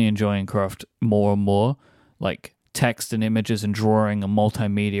actually really enjoying craft more and more. Like text and images and drawing and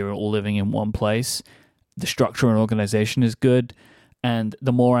multimedia are all living in one place. The structure and organization is good. And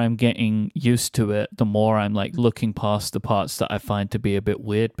the more I'm getting used to it, the more I'm like looking past the parts that I find to be a bit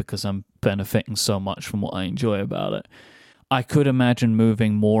weird, because I'm benefiting so much from what I enjoy about it. I could imagine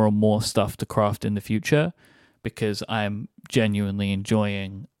moving more and more stuff to craft in the future, because I'm genuinely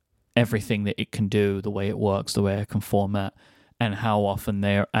enjoying everything that it can do, the way it works, the way I can format, and how often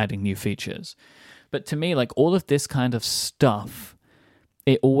they're adding new features. But to me, like all of this kind of stuff,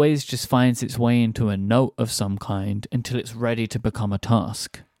 it always just finds its way into a note of some kind until it's ready to become a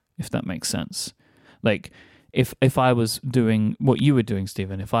task, if that makes sense. Like if I was doing what you were doing,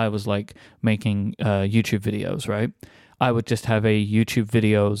 Stephen, if I was like making YouTube videos, right, I would just have a YouTube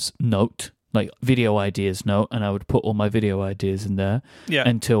videos note, like video ideas note, and I would put all my video ideas in there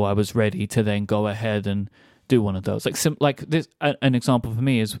until I was ready to then go ahead and do one of those. Like this, an example for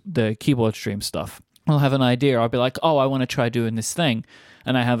me is the keyboard stream stuff. I'll have an idea. I'll be like, oh, I want to try doing this thing.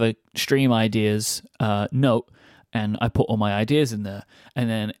 And I have a stream ideas note, and I put all my ideas in there. And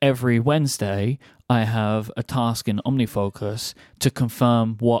then every Wednesday, I have a task in OmniFocus to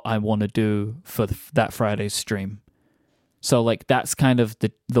confirm what I want to do for that Friday's stream. So like that's kind of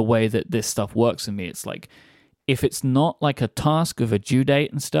the way that this stuff works for me. It's like, if it's not like a task of a due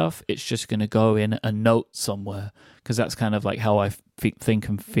date and stuff, it's just going to go in a note somewhere, because that's kind of like how I think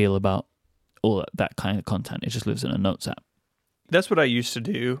and feel about all that kind of content. It just lives in a notes app. That's what I used to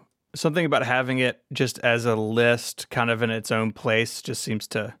do. Something about having it just as a list kind of in its own place just seems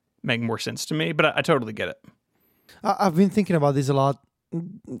to make more sense to me, but I totally get it. I've been thinking about this a lot,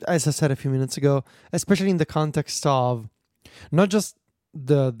 as I said a few minutes ago, especially in the context of not just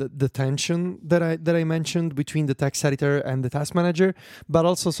the tension that I mentioned between the text editor and the task manager, but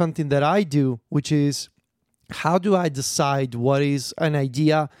also something that I do, which is how do I decide what is an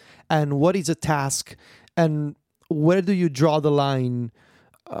idea and what is a task, and where do you draw the line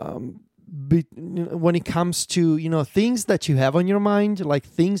when it comes to things that you have on your mind, like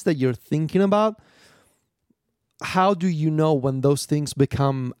things that you're thinking about. How do you know when those things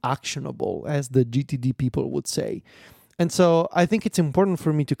become actionable, as the GTD people would say? And so I think it's important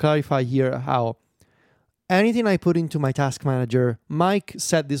for me to clarify here how anything I put into my task manager, Mike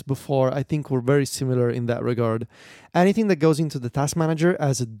said this before, I think we're very similar in that regard. Anything that goes into the task manager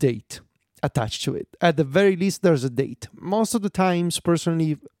has a date attached to it. At the very least, there's a date. Most of the times,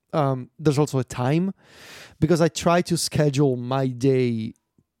 personally, there's also a time, because I try to schedule my day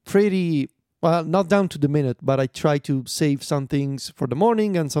pretty, well, not down to the minute, but I try to save some things for the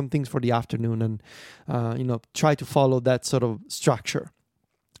morning and some things for the afternoon, and try to follow that sort of structure.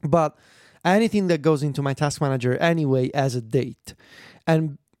 But anything that goes into my task manager anyway has a date.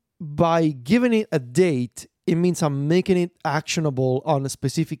 And by giving it a date, it means I'm making it actionable on a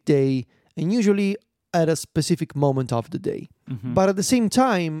specific day, and usually at a specific moment of the day. Mm-hmm. But at the same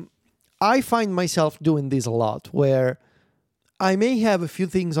time, I find myself doing this a lot, where I may have a few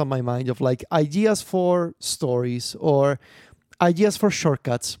things on my mind of like ideas for stories or ideas for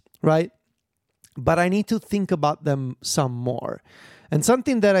shortcuts, right? But I need to think about them some more. And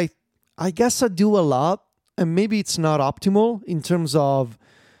something that I guess I do a lot, and maybe it's not optimal in terms of,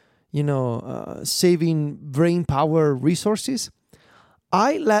 saving brain power resources.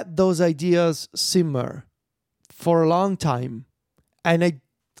 I let those ideas simmer for a long time. And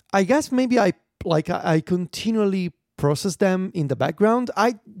I guess maybe I continually process them in the background.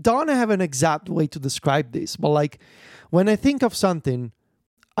 I don't have an exact way to describe this, but like when I think of something,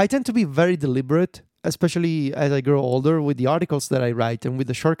 I tend to be very deliberate, especially as I grow older with the articles that I write and with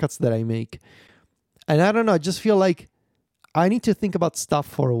the shortcuts that I make. And I don't know, I just feel like I need to think about stuff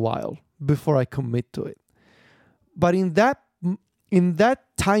for a while before I commit to it. But in that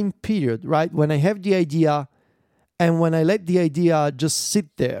time period, right, when I have the idea and when I let the idea just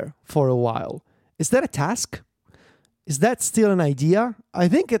sit there for a while, is that a task? Is that still an idea? I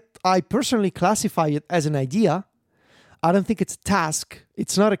think I personally classify it as an idea. I don't think it's a task.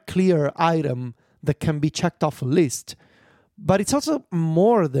 It's not a clear item that can be checked off a list. But it's also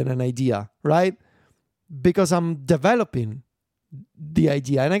more than an idea, right? Because I'm developing the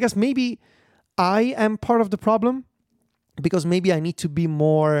idea. And I guess maybe I am part of the problem because maybe I need to be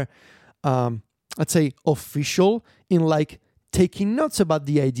more, let's say, official in like taking notes about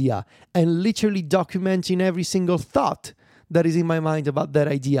the idea and literally documenting every single thought that is in my mind about that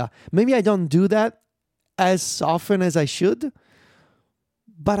idea. Maybe I don't do that as often as I should,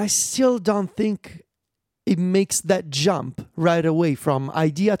 but I still don't think it makes that jump right away from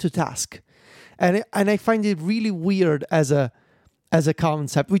idea to task. And I find it really weird as a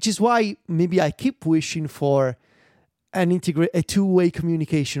concept, which is why maybe I keep wishing for a two-way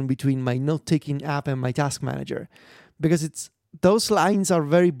communication between my note-taking app and my task manager, because those lines are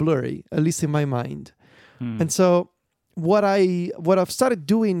very blurry, at least in my mind. And so what I've started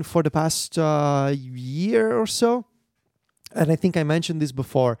doing for the past year or so, and I think I mentioned this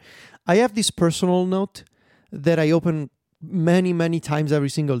before, I have this personal note that I open many, many times every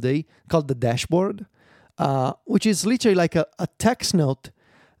single day called the dashboard, which is literally like a text note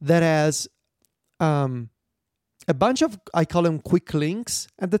that has a bunch of, I call them quick links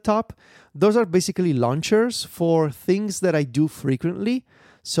at the top. Those are basically launchers for things that I do frequently.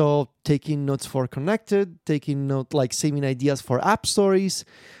 So taking notes for Connected, taking note like saving ideas for app stories,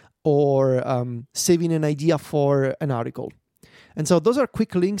 or saving an idea for an article. And so those are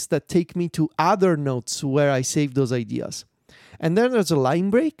quick links that take me to other notes where I save those ideas. And then there's a line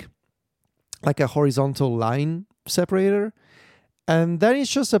break, like a horizontal line separator. And then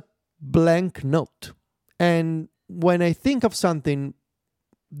it's just a blank note. And when I think of something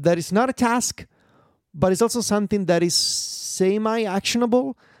that is not a task, but it's also something that is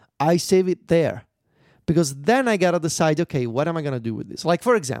semi-actionable, I save it there. Because then I gotta decide, okay, what am I gonna do with this? Like,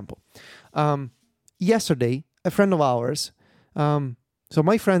 for example, yesterday, a friend of ours, so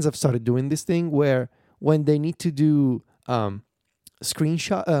my friends have started doing this thing where when they need to do when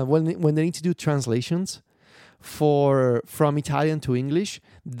they need to do translations from Italian to English,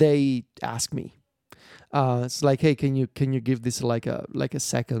 they ask me. It's like, hey, can you give this like a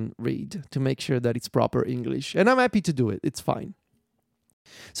second read to make sure that it's proper English? And I'm happy to do it. It's fine.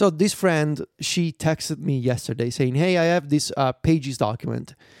 So this friend, she texted me yesterday saying, hey, I have this Pages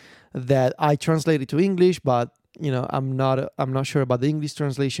document that I translated to English, but I'm not sure about the English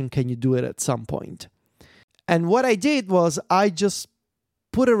translation. Can you do it at some point? And what I did was I just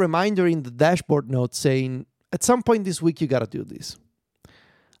put a reminder in the dashboard note saying, at some point this week, you got to do this.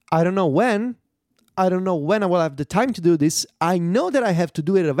 I don't know when. I don't know when I will have the time to do this. I know that I have to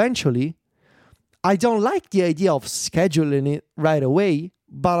do it eventually. I don't like the idea of scheduling it right away,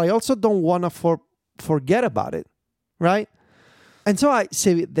 but I also don't want to forget about it, right? And so I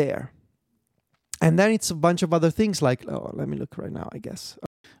save it there. And then it's a bunch of other things like, let me look right now, I guess.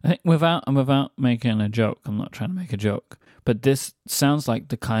 I think without making a joke, I'm not trying to make a joke, but this sounds like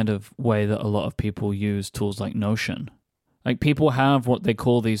the kind of way that a lot of people use tools like Notion. Like people have what they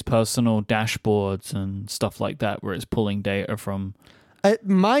call these personal dashboards and stuff like that, where it's pulling data from.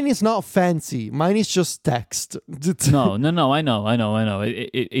 Mine is not fancy. Mine is just text. No. I know.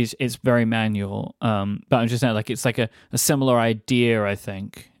 It's very manual. But I'm just saying, like it's like a similar idea, I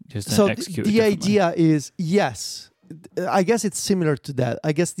think. So the idea is, yes, I guess it's similar to that.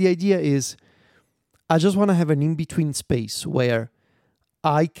 I guess the idea is I just want to have an in-between space where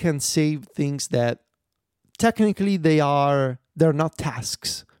I can save things that technically they're not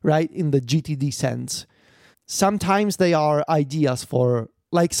tasks, right? In the GTD sense. Sometimes they are ideas for,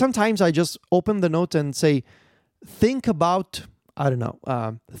 like sometimes I just open the note and say, think about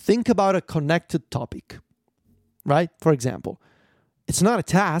a connected topic, right? For example. it's not a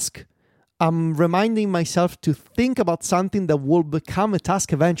task. I'm reminding myself to think about something that will become a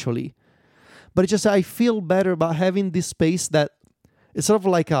task eventually. But it's just I feel better about having this space that it's sort of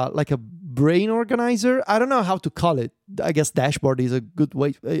like a brain organizer. I don't know how to call it. I guess dashboard is a good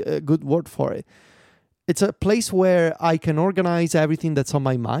word for it. It's a place where I can organize everything that's on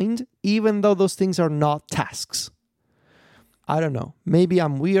my mind, even though those things are not tasks. I don't know. Maybe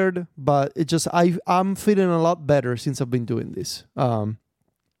I'm weird, but it just I'm feeling a lot better since I've been doing this.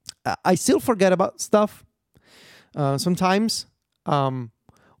 I still forget about stuff sometimes,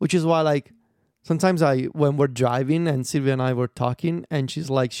 which is why like sometimes when we're driving and Sylvia and I were talking, and she's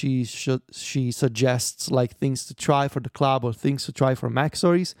like she suggests like things to try for the club or things to try for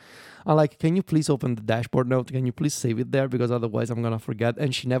MacStories. I'm like, can you please open the dashboard note? Can you please save it there, because otherwise I'm gonna forget.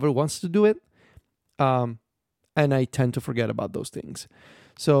 And she never wants to do it. And I tend to forget about those things.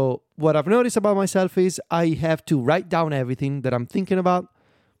 So what I've noticed about myself is I have to write down everything that I'm thinking about.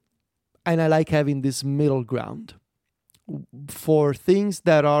 And I like having this middle ground for things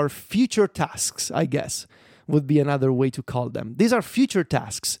that are future tasks, I guess, would be another way to call them. These are future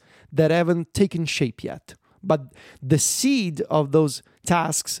tasks that haven't taken shape yet. But the seed of those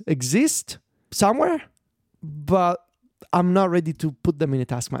tasks exist somewhere, but I'm not ready to put them in a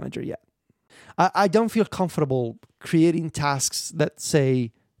task manager yet. I don't feel comfortable creating tasks that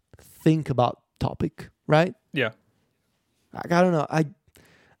say, think about topic, right? Yeah. I don't know.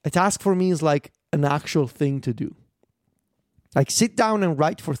 A task for me is like an actual thing to do. Like sit down and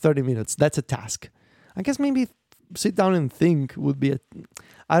write for 30 minutes. That's a task. I guess maybe sit down and think would be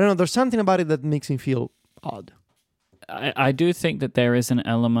I don't know. There's something about it that makes me feel odd. I do think that there is an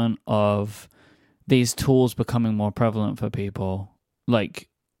element of these tools becoming more prevalent for people. Like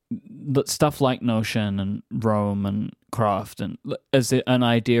stuff like Notion and Roam and Craft, and as an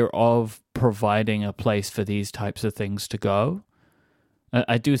idea of providing a place for these types of things to go.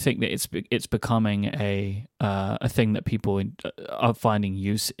 I do think that it's becoming a thing that people are finding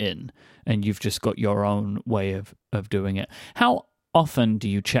use in, and you've just got your own way of doing it. How often do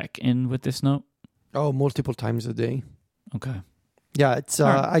you check in with this note? Oh, multiple times a day. Okay. Yeah, it's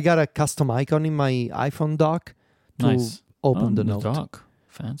I got a custom icon in my iPhone dock to open the note. Dock.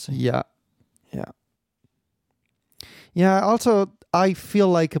 Fancy. Yeah. Also, I feel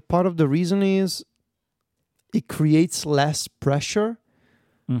like a part of the reason is it creates less pressure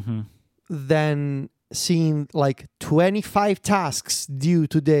than seeing like 25 tasks due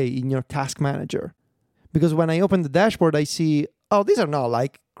today in your task manager. Because when I open the dashboard, I see, oh, these are not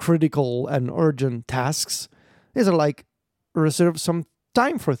like critical and urgent tasks. These are like reserve some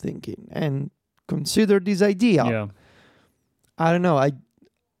time for thinking and consider this idea. Yeah. I don't know.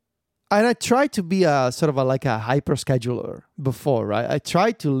 I tried to be a sort of like a hyper scheduler before, right? I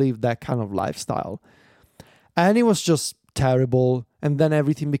tried to live that kind of lifestyle, and it was just terrible. And then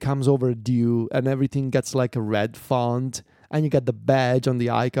everything becomes overdue, and everything gets like a red font, and you get the badge on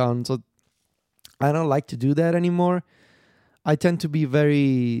the icon. So I don't like to do that anymore. I tend to be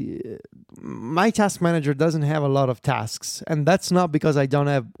my task manager doesn't have a lot of tasks, and that's not because I don't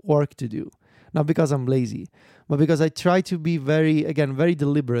have work to do, not because I'm lazy, but because I try to be very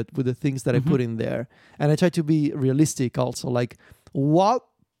deliberate with the things that I put in there. And I try to be realistic also. Like,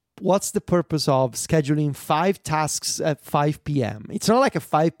 what's the purpose of scheduling 5 tasks at 5 p.m.? It's not like at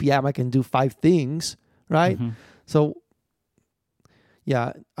 5 p.m. I can do 5 things, right? So,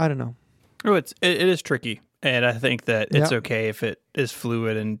 yeah, I don't know. Oh, it is tricky. And I think that it's okay if it is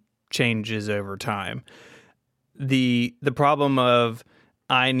fluid and changes over time. The problem of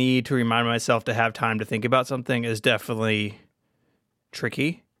I need to remind myself to have time to think about something is definitely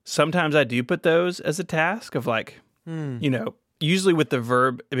tricky. Sometimes I do put those as a task of like, usually with the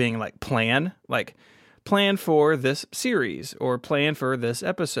verb being like plan for this series or plan for this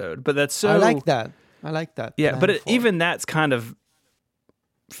episode. But that's so... I like that. Yeah, but even that's kind of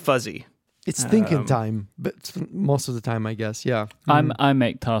fuzzy. It's thinking time, but most of the time, I guess, yeah. I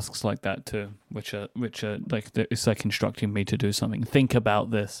make tasks like that too, which are like it's like instructing me to do something. Think about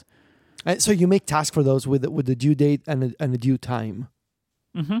this. So you make tasks for those with the due date and a due time.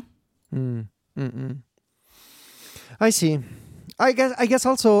 I see. I guess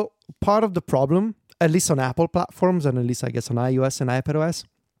also part of the problem, at least on Apple platforms and at least I guess on iOS and iPadOS,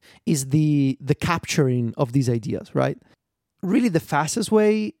 is the capturing of these ideas, right? Really, the fastest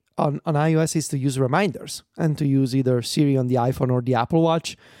way on iOS is to use reminders and to use either Siri on the iPhone or the Apple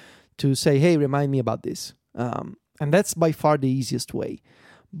Watch to say, hey, remind me about this. And that's by far the easiest way.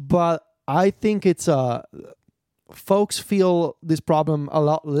 But I think it's folks feel this problem a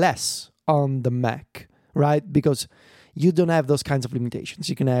lot less on the Mac, right? Because you don't have those kinds of limitations.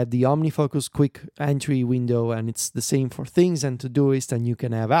 You can add the OmniFocus quick entry window, and it's the same for things and Todoist, and you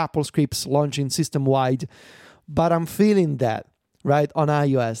can have Apple scripts launching system-wide. But I'm feeling that, right, on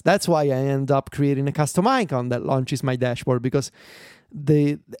iOS. That's why I end up creating a custom icon that launches my dashboard, because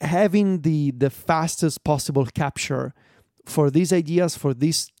having the fastest possible capture for these ideas, for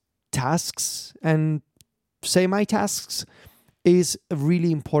these tasks and semi-tasks is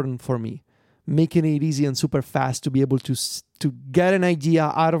really important for me. Making it easy and super fast to be able to get an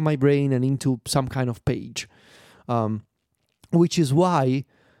idea out of my brain and into some kind of page. Which is why,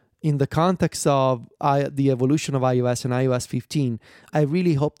 in the context of the evolution of iOS and iOS 15, I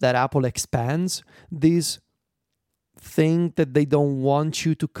really hope that Apple expands this thing that they don't want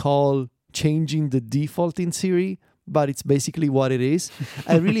you to call changing the default in Siri, but it's basically what it is.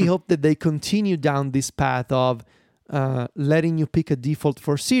 I really hope that they continue down this path of letting you pick a default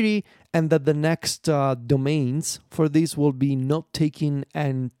for Siri, and that the next domains for this will be note-taking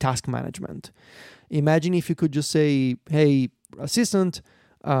and task management. Imagine if you could just say, hey, assistant,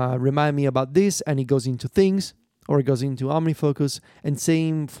 remind me about this, and it goes into things, or it goes into OmniFocus, and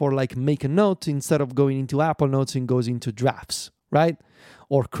same for like make a note, instead of going into Apple Notes, it goes into drafts, right?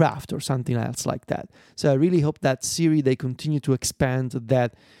 Or craft or something else like that. So I really hope that Siri, they continue to expand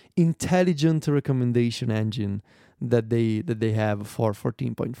that intelligent recommendation engine that they have for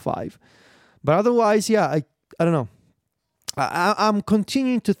 14.5. But otherwise, yeah, I don't know. I'm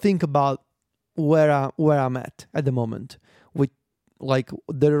continuing to think about where I'm at the moment with like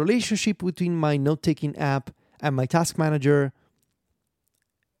the relationship between my note-taking app and my task manager,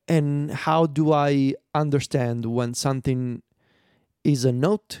 and how do I understand when something is a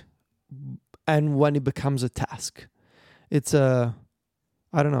note and when it becomes a task. It's a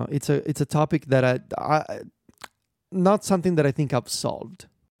topic that I not something that I think I've solved.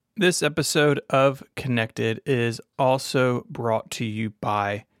 This episode of Connected is also brought to you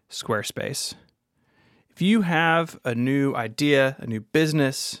by Squarespace. If you have a new idea, a new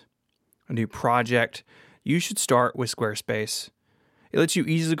business, a new project, you should start with Squarespace. It lets you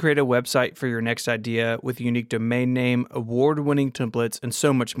easily create a website for your next idea with a unique domain name, award-winning templates, and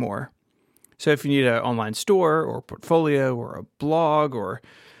so much more. So if you need an online store or portfolio or a blog or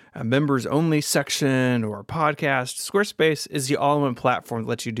a members-only section or a podcast, Squarespace is the all-in-one platform that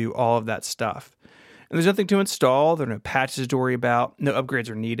lets you do all of that stuff. And there's nothing to install, there are no patches to worry about, no upgrades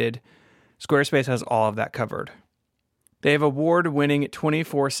are needed. Squarespace has all of that covered. They have award-winning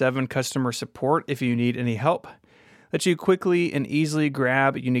 24/7 customer support if you need any help. Lets you quickly and easily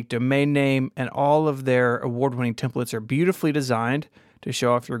grab a unique domain name, and all of their award-winning templates are beautifully designed to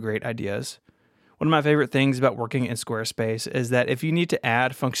show off your great ideas. One of my favorite things about working in Squarespace is that if you need to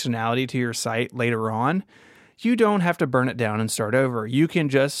add functionality to your site later on, you don't have to burn it down and start over. You can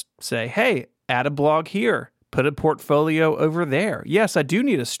just say, hey, add a blog here, put a portfolio over there. Yes, I do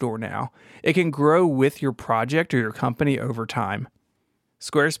need a store now. It can grow with your project or your company over time.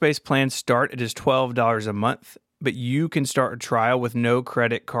 Squarespace plans start at just $12 a month, but you can start a trial with no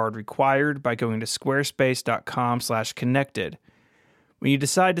credit card required by going to squarespace.com/connected. When you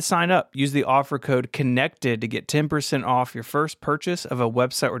decide to sign up, use the offer code CONNECTED to get 10% off your first purchase of a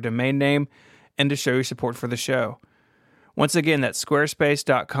website or domain name and to show your support for the show. Once again, that's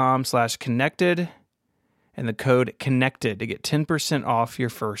squarespace.com/connected and the code CONNECTED to get 10% off your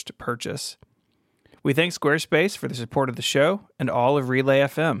first purchase. We thank Squarespace for the support of the show and all of Relay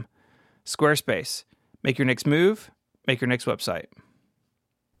FM. Squarespace, make your next move, make your next website.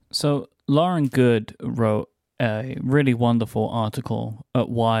 So Lauren Good wrote a really wonderful article at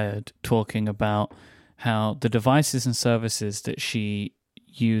Wired talking about how the devices and services that she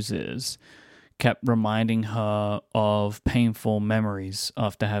uses kept reminding her of painful memories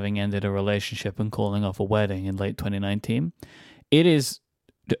after having ended a relationship and calling off a wedding in late 2019. It is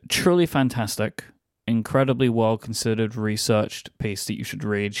truly fantastic, incredibly well-considered, researched piece that you should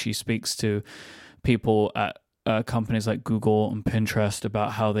read. She speaks to people at companies like Google and Pinterest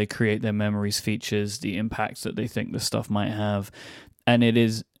about how they create their memories features, the impacts that they think this stuff might have. And it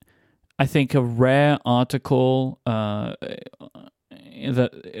is, I think, a rare article that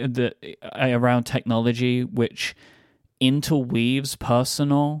around technology which interweaves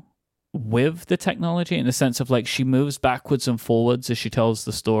personal with the technology, in the sense of like she moves backwards and forwards as she tells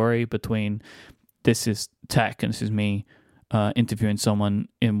the story between this is tech and this is me interviewing someone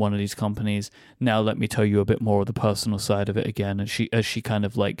in one of these companies. Now let me tell you a bit more of the personal side of it again. And she kind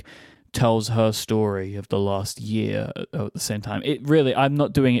of like tells her story of the last year at the same time. It really, I'm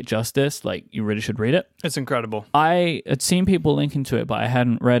not doing it justice. Like, you really should read it. It's incredible. I had seen people linking to it, but I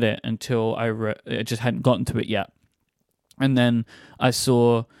hadn't read it until I just hadn't gotten to it yet. And then I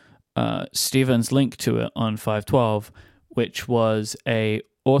saw Stephen's link to it on 512, which was a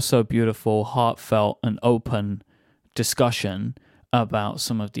also beautiful, heartfelt, and open discussion about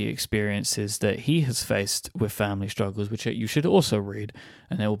some of the experiences that he has faced with family struggles, which you should also read,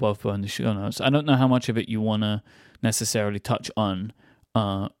 and they will both be in the show notes. I don't know how much of it you want to necessarily touch on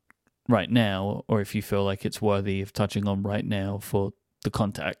right now, or if you feel like it's worthy of touching on right now for the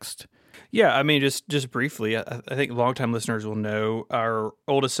context. Yeah, I mean, just briefly, I think longtime listeners will know our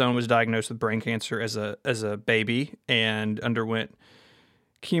oldest son was diagnosed with brain cancer as a baby and underwent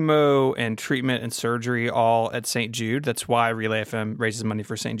chemo and treatment and surgery all at St. Jude. That's why Relay FM raises money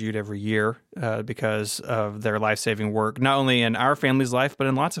for St. Jude every year, because of their life-saving work, not only in our family's life, but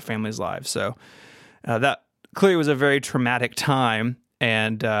in lots of families' lives. So that clearly was a very traumatic time,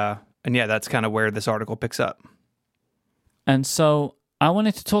 and yeah, that's kind of where this article picks up. And so I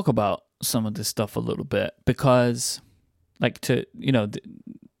wanted to talk about some of this stuff a little bit because, this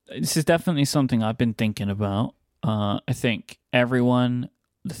is definitely something I've been thinking about. I think everyone,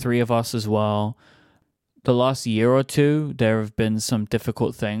 the three of us as well, the last year or two, there have been some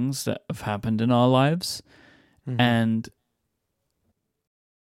difficult things that have happened in our lives. Mm-hmm. And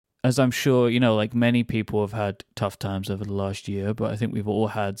as I'm sure, many people have had tough times over the last year, but I think we've all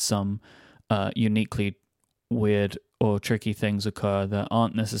had some uniquely weird or tricky things occur that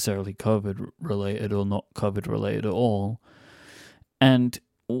aren't necessarily COVID related or not COVID related at all. And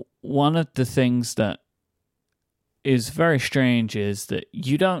one of the things that is very strange is that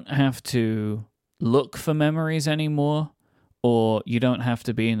you don't have to look for memories anymore, or you don't have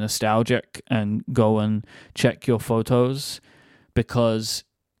to be nostalgic and go and check your photos, because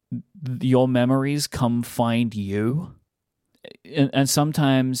your memories come find you. And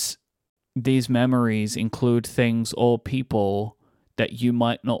sometimes these memories include things or people that you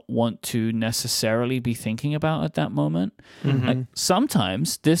might not want to necessarily be thinking about at that moment. Mm-hmm.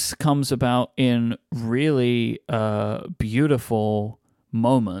 Sometimes this comes about in really beautiful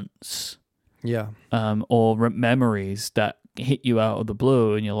moments. Yeah. Or memories that hit you out of the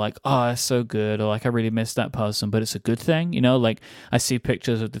blue and you're like, oh, that's so good, or like I really miss that person, but it's a good thing, like I see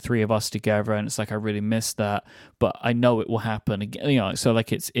pictures of the three of us together and it's like I really miss that, but I know it will happen again, so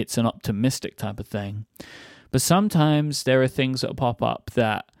like it's an optimistic type of thing. But sometimes there are things that pop up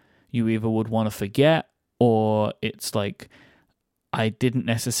that you either would want to forget, or it's like I didn't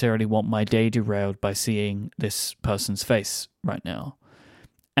necessarily want my day derailed by seeing this person's face right now.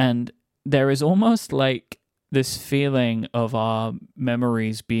 And there is almost like this feeling of our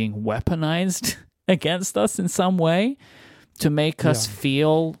memories being weaponized against us in some way to make us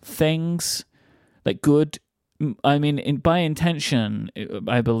feel things like good. I mean, by intention,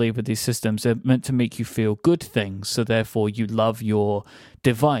 I believe with these systems, they're meant to make you feel good things. So therefore you love your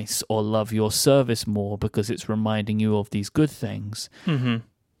device or love your service more because it's reminding you of these good things. Mm-hmm.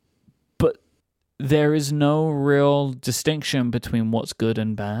 But there is no real distinction between what's good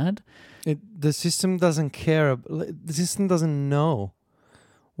and bad. The system doesn't care. The system doesn't know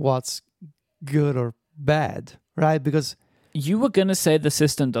what's good or bad, right? Because you were going to say the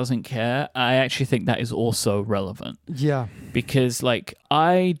system doesn't care. I actually think that is also relevant. Yeah. Because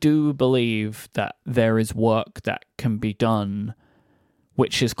I do believe that there is work that can be done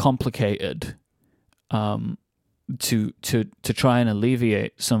which is complicated to try and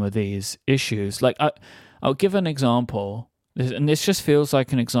alleviate some of these issues. I'll give an example. And this just feels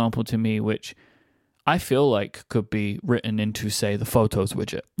like an example to me, which I feel like could be written into, say, the photos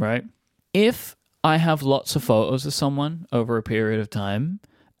widget, right? If I have lots of photos of someone over a period of time,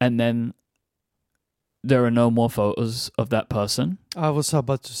 and then there are no more photos of that person. I was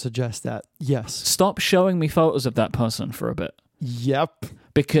about to suggest that, yes. Stop showing me photos of that person for a bit. Yep.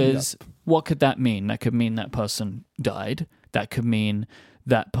 Because what could that mean? That could mean that person died. That could mean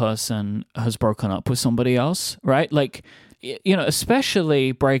that person has broken up with somebody else, right?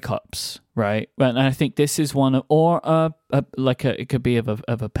 Especially breakups, right? And I think this is one of, or it could be of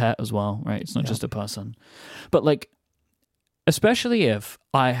a pet as well, right? It's not just a person, but especially if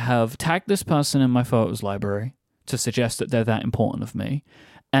I have tagged this person in my photos library to suggest that they're that important of me,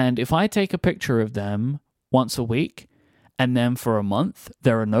 and if I take a picture of them once a week, and then for a month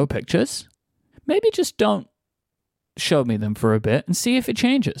there are no pictures, maybe just don't show me them for a bit and see if it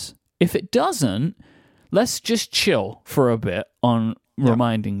changes. If it doesn't, let's just chill for a bit on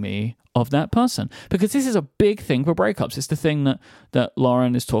reminding me of that person. Because this is a big thing for breakups. It's the thing that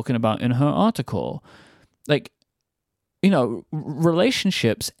Lauren is talking about in her article.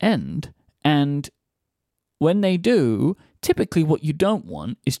 Relationships end. And when they do, typically what you don't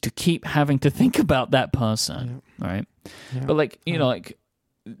want is to keep having to think about that person, right? Yeah. But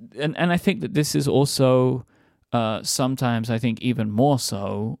and I think that this is also sometimes I think even more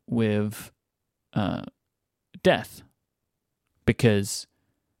so with death, because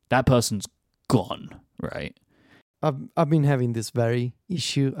that person's gone, right? I've been having this very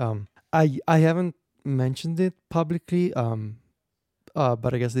issue. I haven't mentioned it publicly,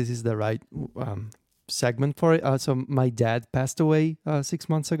 but I guess this is the right segment for it. So my dad passed away 6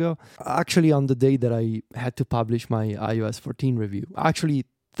 months ago. Actually, on the day that I had to publish my iOS 14 review. Actually,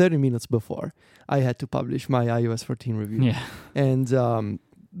 30 minutes before I had to publish my iOS 14 review. Yeah. And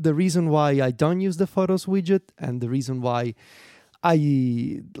the reason why I don't use the Photos widget, and the reason why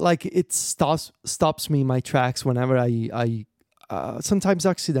it stops me in my tracks whenever I sometimes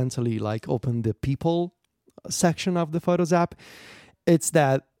accidentally open the people section of the Photos app, it's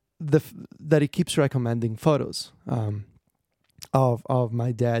that it keeps recommending photos of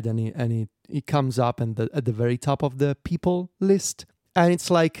my dad, and it comes up at the very top of the people list, and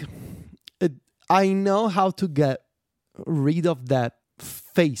it's I know how to get rid of that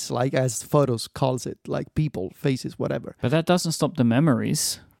face, as Photos calls it, people, faces, whatever. But that doesn't stop the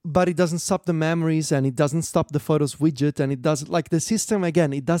memories. But it doesn't stop the memories, and it doesn't stop the Photos widget, and it doesn't, the system,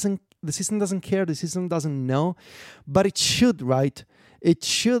 again, the system doesn't care, the system doesn't know, but it should, right? It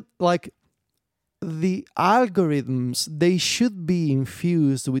should, the algorithms, they should be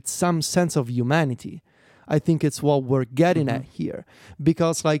infused with some sense of humanity. I think it's what we're getting at here,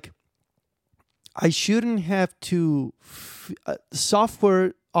 because I shouldn't have to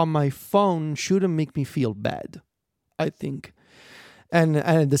software on my phone shouldn't make me feel bad, I think. And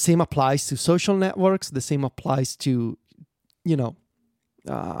the same applies to social networks. The same applies to,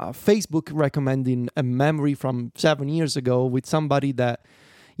 Facebook recommending a memory from 7 years ago with somebody that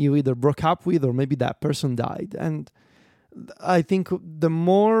you either broke up with or maybe that person died. And I think the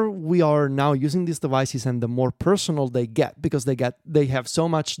more we are now using these devices and the more personal they get, because they have so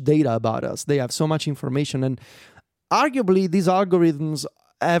much data about us, they have so much information, and arguably these algorithms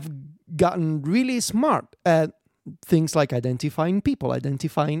have gotten really smart at things like identifying people,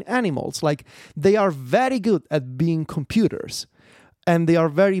 identifying animals. They are very good at being computers, and they are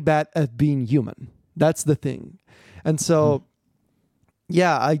very bad at being human. That's the thing. And so,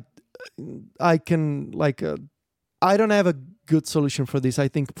 yeah, I can I don't have a good solution for this. I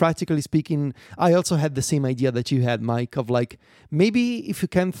think, practically speaking, I also had the same idea that you had, Mike, of maybe if you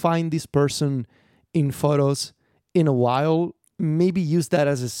can find this person in Photos in a while, maybe use that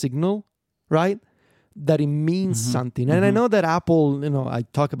as a signal, right? That it means something. And I know that Apple, I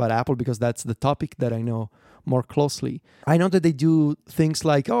talk about Apple because that's the topic that I know more closely. I know that they do things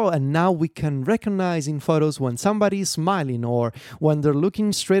and now we can recognize in Photos when somebody is smiling, or when they're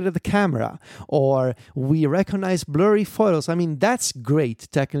looking straight at the camera, or we recognize blurry photos. I mean, that's great,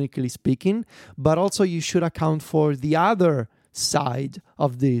 technically speaking, but also you should account for the other side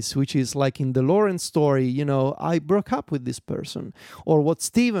of this, which is in the Lawrence story, I broke up with this person, or what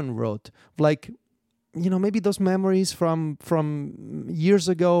Steven wrote, maybe those memories from years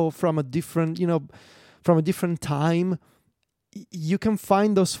ago, from a different, from a different time. You can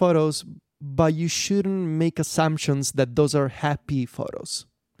find those photos, but you shouldn't make assumptions that those are happy photos.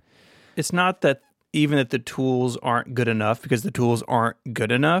 It's not that even that the tools aren't good enough, because the tools aren't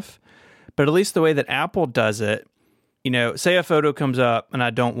good enough, but at least the way that Apple does it, say a photo comes up and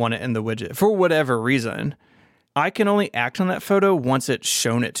I don't want it in the widget for whatever reason, I can only act on that photo once it's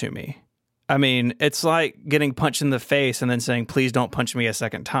shown it to me. I mean, it's like getting punched in the face and then saying, "Please don't punch me a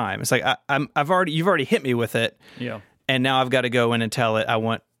second time." It's you've already hit me with it, and now I've got to go in and tell it I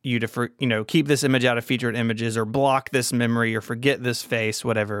want you to, keep this image out of featured images, or block this memory, or forget this face,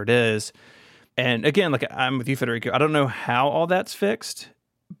 whatever it is. And again, I'm with you, Federico. I don't know how all that's fixed,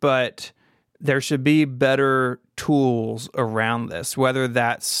 but there should be better tools around this. Whether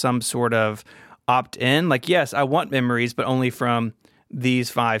that's some sort of opt-in, yes, I want memories, but only from these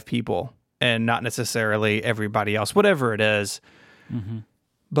 5 people, and not necessarily everybody else, whatever it is.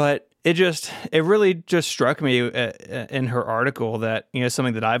 But it really just struck me in her article that,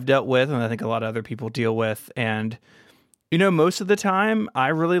 something that I've dealt with, and I think a lot of other people deal with. And, most of the time, I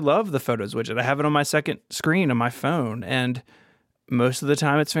really love the Photos widget. I have it on my second screen on my phone, and most of the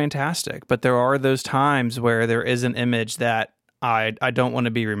time it's fantastic. But there are those times where there is an image that I don't want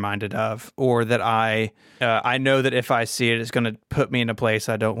to be reminded of, or that I know that if I see it, it's going to put me in a place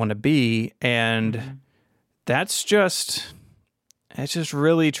I don't want to be, and it's just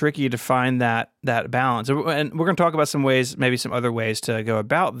really tricky to find that balance. And we're going to talk about some ways, maybe some other ways to go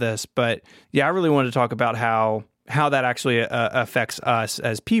about this, but yeah, I really wanted to talk about how that actually affects us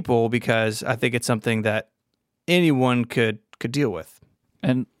as people, because I think it's something that anyone could deal with.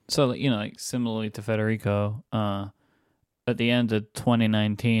 And so, similarly to Federico, at the end of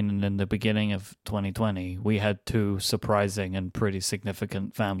 2019 and in the beginning of 2020, we had 2 surprising and pretty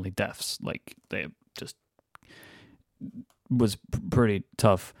significant family deaths. Like, they just was pretty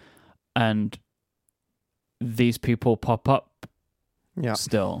tough. And these people pop up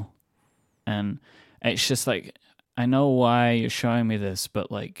still. And it's just like, I know why you're showing me this,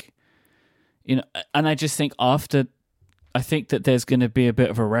 but like, you know, and I just think I think that there's going to be a bit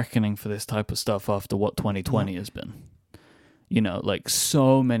of a reckoning for this type of stuff after what 2020 has been. You know, like,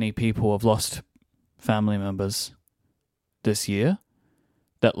 so many people have lost family members this year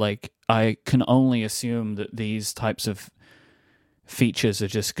that, like, I can only assume that these types of features are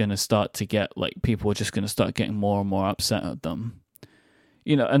just going to start to get, like, people are just going to start getting more and more upset at them.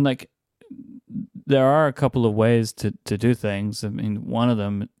 You know, and like, there are a couple of ways to do things. I mean, one of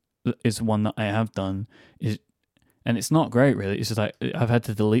them is one that I have done, and it's not great, really. It's just like, I've had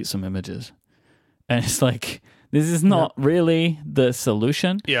to delete some images. And it's like, this is not really the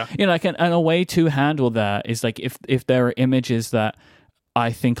solution. Yeah. You know, like, and a way to handle that is, like, if there are images that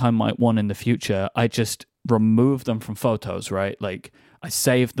I think I might want in the future, I just remove them from photos, right? Like, I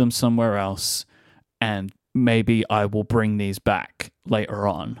save them somewhere else, and maybe I will bring these back later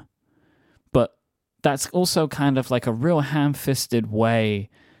on. But that's also kind of like a real ham-fisted way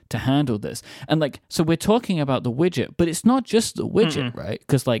to handle this. And like, so we're talking about the widget, but it's not just the widget, right?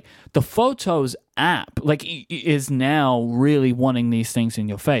 Because like, the Photos app like is now really wanting these things in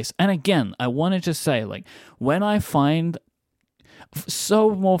your face. And again, I want to just say, like, when I find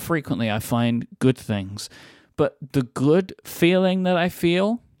so more frequently I find good things, but the good feeling that I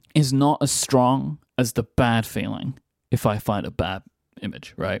feel is not as strong as the bad feeling if I find a bad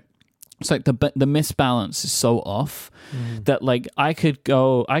image, right? It's like the misbalance is so off that, like, I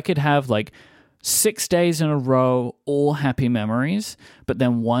could have like 6 days in a row all happy memories, but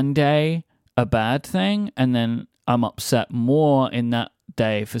then one day a bad thing, and then I'm upset more in that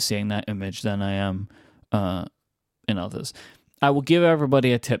day for seeing that image than I am in others. I will give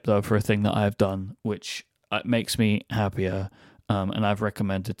everybody a tip though for a thing that I've done which makes me happier, and I've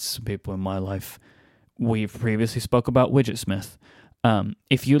recommended to some people in my life. We've previously spoke about Widgetsmith.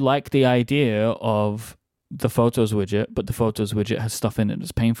 If you like the idea of the Photos widget, but the Photos widget has stuff in it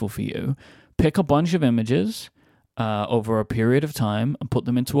that's painful for you, pick a bunch of images over a period of time and put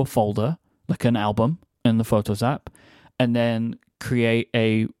them into a folder, like an album in the Photos app, and then create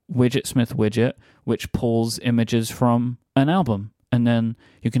a Widgetsmith widget which pulls images from an album. And then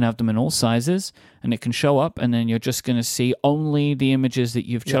you can have them in all sizes, and it can show up, and then you're just going to see only the images that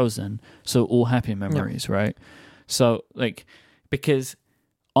you've chosen. So all happy memories, right? So, like, because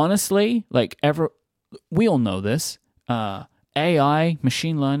honestly, like, we all know this, AI,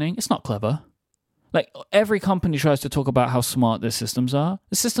 machine learning, it's not clever. Like, every company tries to talk about how smart their systems are.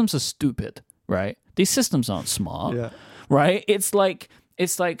 The systems are stupid, right? These systems aren't smart, right? It's like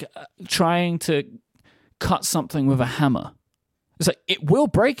trying to cut something with a hammer. It's like, it will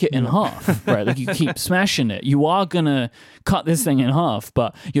break it in half, right? Like, you keep smashing it. You are going to cut this thing in half,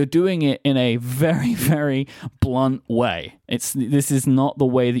 but you're doing it in a very, very blunt way. This is not the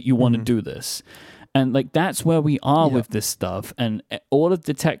way that you want to do this. And like, that's where we are with this stuff. And all of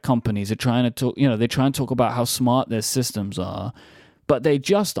the tech companies are trying to talk, you know, they try and talk about how smart their systems are, but they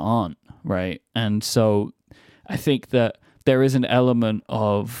just aren't, right? And so I think that there is an element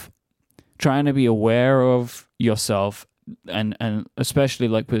of trying to be aware of yourself, and especially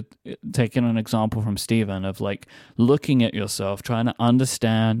like with taking an example from Stephen of like looking at yourself, trying to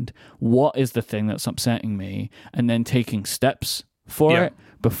understand what is the thing that's upsetting me, and then taking steps for it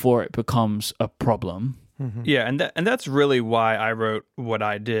before it becomes a problem. Yeah, and that's really why I wrote what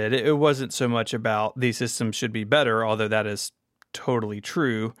I did. It wasn't so much about these systems should be better, although that is totally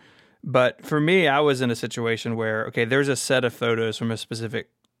true. But for me, I was in a situation where, okay, there's a set of photos from a specific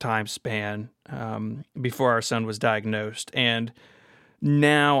time span before our son was diagnosed, and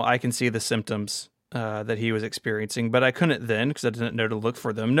now I can see the symptoms that he was experiencing, but I couldn't then because I didn't know to look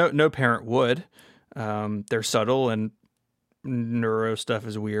for them. No parent would. They're subtle, and neuro stuff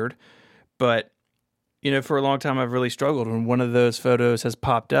is weird. But you know, for a long time I've really struggled when one of those photos has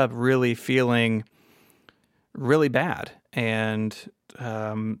popped up, really feeling really bad, and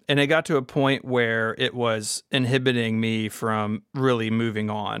it got to a point where it was inhibiting me from really moving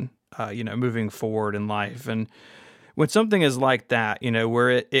on, moving forward in life. And when something is like that, you know,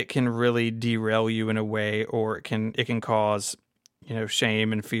 where it can really derail you in a way, or it can cause, you know,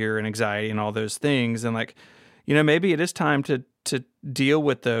 shame and fear and anxiety and all those things. And like, you know, maybe it is time to deal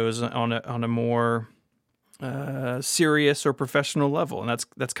with those on a more serious or professional level. And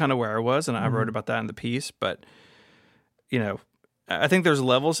that's kind of where I was. And I wrote about that in the piece, but you know, I think there's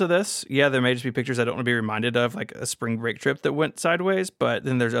levels to this. Yeah, there may just be pictures I don't want to be reminded of, like a spring break trip that went sideways. But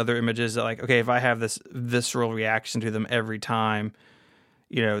then there's other images that, like, okay, if I have this visceral reaction to them every time,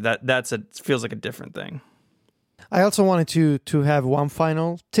 that's feels like a different thing. I also wanted to have one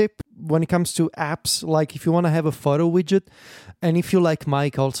final tip when it comes to apps. Like if you want to have a photo widget, and if you like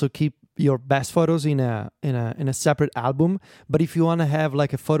Mike, also keep your best photos in a separate album. But if you want to have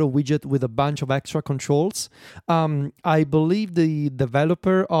like a photo widget with a bunch of extra controls, I believe the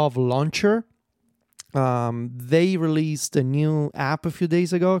developer of Launcher, they released a new app a few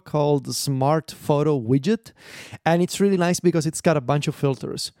days ago called Smart Photo Widget, and it's really nice because it's got a bunch of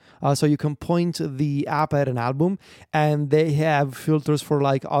filters. So you can point the app at an album, and they have filters for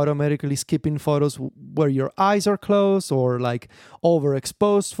like automatically skipping photos where your eyes are closed, or like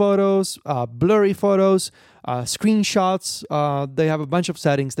overexposed photos, blurry photos, screenshots. They have a bunch of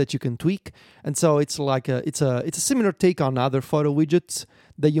settings that you can tweak, and so it's like it's a similar take on other photo widgets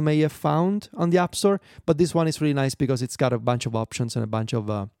that you may have found on the App Store, but this one is really nice because it's got a bunch of options and a bunch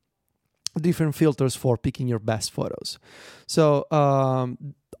of different filters for picking your best photos. So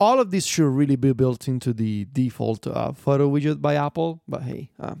all of this should really be built into the default photo widget by Apple, but hey,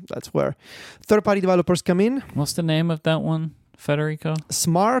 that's where third-party developers come in. What's the name of that one, Federico?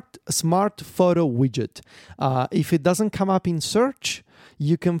 Smart Photo Widget. If it doesn't come up in search,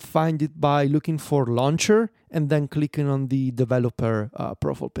 you can find it by looking for Launcher and then clicking on the developer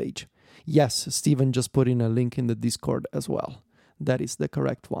profile page. Yes, Steven just put in a link in the Discord as well. That is the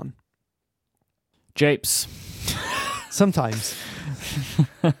correct one. Japes. Sometimes.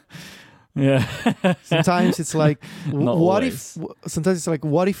 Yeah. Sometimes it's like, Not what always. if... Sometimes it's like,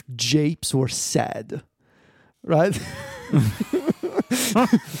 what if japes were sad? Right?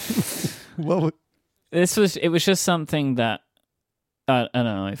 What would... It was just something that, I don't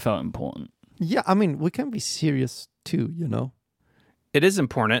know, it felt important. Yeah, I mean, we can be serious too, you know? It is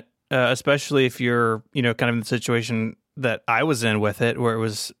important, especially if you're, kind of in the situation that I was in with it, where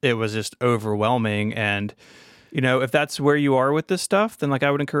it was just overwhelming. And, if that's where you are with this stuff, then like I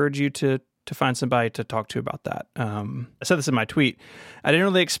would encourage you to find somebody to talk to about that. I said this in my tweet. I didn't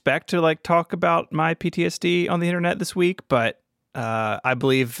really expect to like talk about my PTSD on the internet this week, but I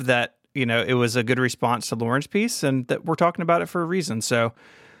believe that, it was a good response to Lauren's piece and that we're talking about it for a reason. So,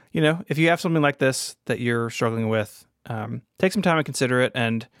 if you have something like this that you're struggling with, take some time and consider it.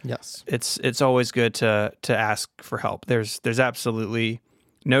 And Yes. it's always good to ask for help. There's absolutely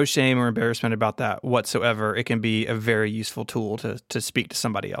no shame or embarrassment about that whatsoever. It can be a very useful tool to speak to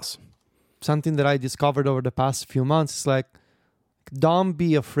somebody else. Something that I discovered over the past few months is like, don't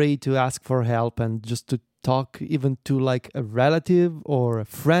be afraid to ask for help and just to talk even to like a relative or a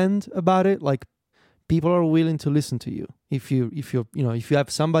friend about it. Like, people are willing to listen to you. If you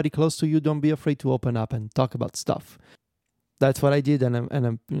have somebody close to you, don't be afraid to open up and talk about stuff. That's what I did,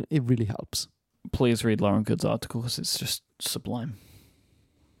 and it really helps. Please read Lauren Good's article because it's just sublime.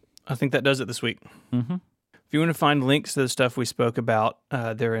 I think that does it this week. Mm-hmm. If you want to find links to the stuff we spoke about,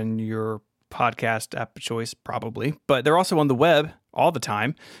 they're in your podcast app of choice, probably. But they're also on the web all the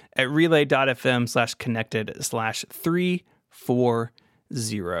time at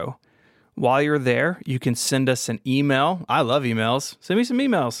relay.fm/connected/340. While you're there, you can send us an email. I love emails. Send me some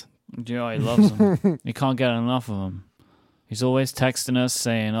emails. Yeah, he loves them. You can't get enough of them. He's always texting us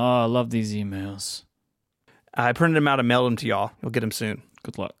saying, "Oh, I love these emails." I printed them out and mailed them to y'all. You'll get them soon.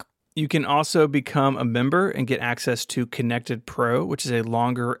 Good luck. You can also become a member and get access to Connected Pro, which is a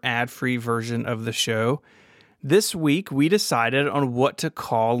longer ad-free version of the show. This week, we decided on what to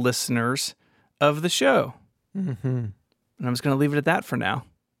call listeners of the show. Mm-hmm. And I'm just going to leave it at that for now.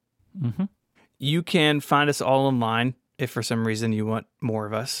 Mm-hmm. You can find us all online if for some reason you want more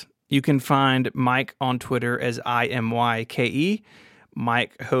of us. You can find Mike on Twitter as IMYKE.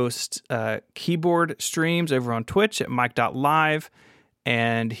 Mike hosts keyboard streams over on Twitch at mike.live,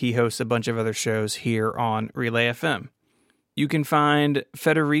 and he hosts a bunch of other shows here on Relay FM. You can find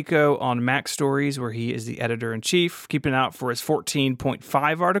Federico on Mac Stories, where he is the editor-in-chief, keeping out for his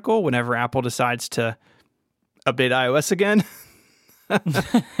 14.5 article whenever Apple decides to update iOS again.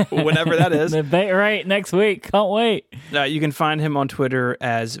 Whenever that is. The beta rate next week. Can't wait. You can find him on Twitter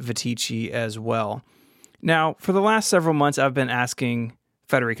as Vitici as well. Now, for the last several months, I've been asking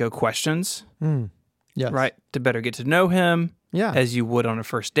Federico questions, Yes. right, to better get to know him, Yeah. as you would on a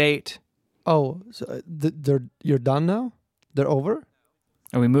first date. Oh, so you're done now? They're over?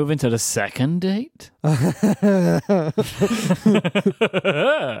 Are we moving to the second date? I'm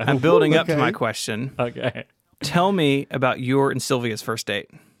building up to Okay. my question. Okay. Tell me about your and Sylvia's first date.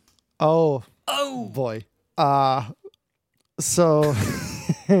 Oh boy. So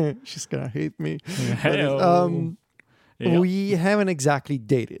she's gonna hate me. Hey-o. We haven't exactly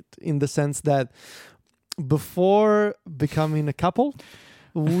dated in the sense that before becoming a couple,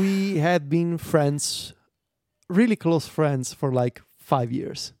 we had been friends, really close friends for like 5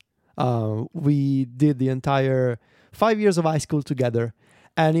 years. We did the entire 5 years of high school together.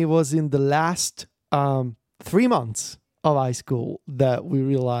 And it was in the last 3 months of high school that we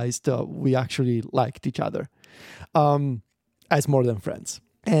realized we actually liked each other as more than friends.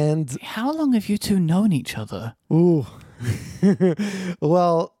 And how long have you two known each other? ooh,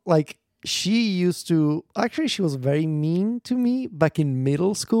 well, like she was very mean to me back in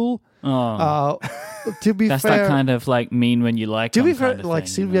middle school. Oh, To be that's fair, that kind of like mean when you like. to be them fair, kind of like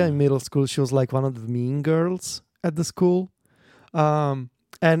thing, Sylvia in middle school, she was like one of the mean girls at the school. And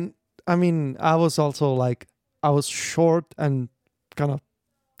I mean, I was also like, I was short and kind of,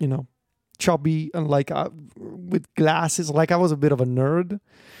 chubby and like with glasses. Like I was a bit of a nerd.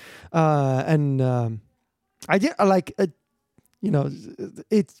 I did like,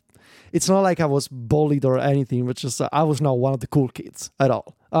 it's not like I was bullied or anything, but just I was not one of the cool kids at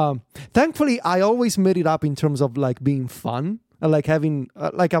all. Thankfully, I always made it up in terms of like being fun. And like having,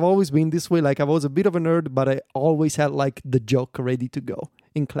 like I've always been this way. Like I was a bit of a nerd, but I always had like the joke ready to go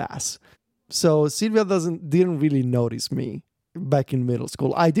in class. So Sylvia didn't really notice me back in middle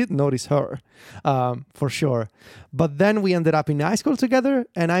school. I did notice her, for sure. But then we ended up in high school together,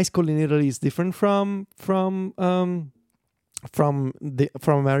 and high school in Italy is different from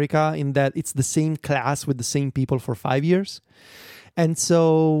America in that it's the same class with the same people for 5 years. And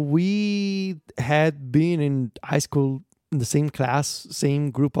so we had been in high school in the same class,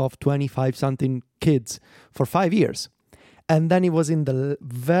 same group of 25 something kids for 5 years. And then it was in the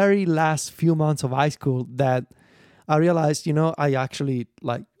very last few months of high school that I realized, I actually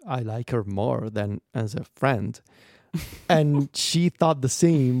I like her more than as a friend. And she thought the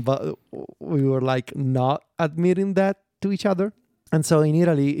same, but we were like not admitting that to each other. And so in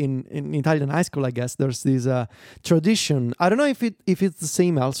Italy, in Italian high school, I guess there's this tradition. I don't know if it's the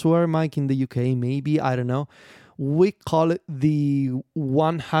same elsewhere, Mike, in the UK, maybe, I don't know. We call it the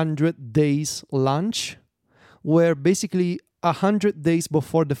 100 days lunch, where basically 100 days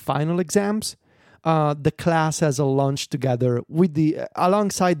before the final exams, the class has a lunch together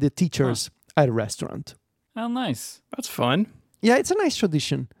alongside the teachers at a restaurant. Oh, nice. That's fun. Yeah, it's a nice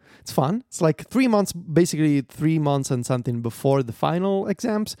tradition. It's fun. It's like 3 months, basically 3 months and something before the final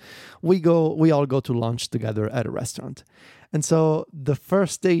exams. We all go to lunch together at a restaurant. And so the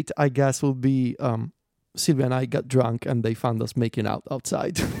first date, I guess, will be Sylvia and I got drunk and they found us making out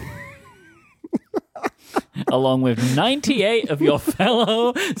outside. Along with 98 of your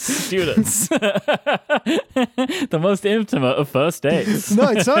fellow students. The most intimate of first dates. No,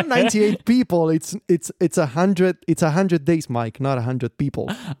 it's not 98 people. It's 100. It's 100 days, Mike, not 100 people.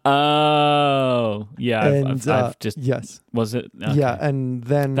 Oh, yeah. I've just yes. Was it? Okay. Yeah, and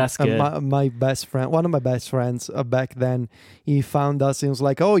then That's good. My best friend, one of my best friends back then, he found us and was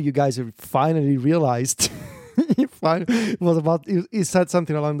like, "Oh, you guys have finally realized." He said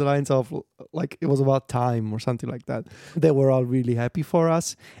something along the lines of like it was about time or something like that. They were all really happy for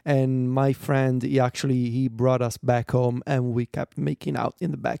us, and my friend he brought us back home, and we kept making out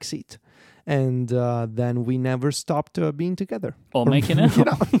in the back seat, and then we never stopped being together or making out.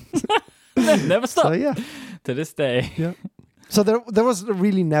 Never stopped. So, yeah, to this day. Yeah. So there was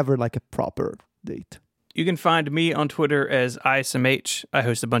really never like a proper date. You can find me on Twitter as ISMH. I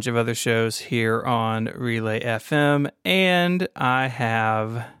host a bunch of other shows here on Relay FM, and I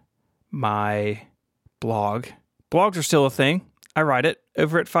have my blog. Blogs are still a thing. I write it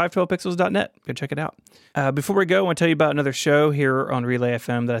over at 512pixels.net. Go check it out. Before we go, I want to tell you about another show here on Relay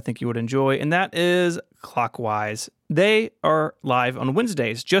FM that I think you would enjoy, and that is Clockwise. They are live on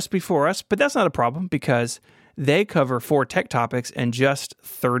Wednesdays just before us, but that's not a problem because they cover 4 tech topics in just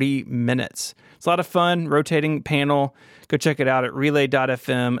 30 minutes. It's a lot of fun, rotating panel. Go check it out at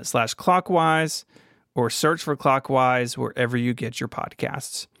relay.fm/clockwise or search for Clockwise wherever you get your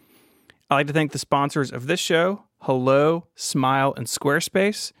podcasts. I'd like to thank the sponsors of this show, Hello, Smile, and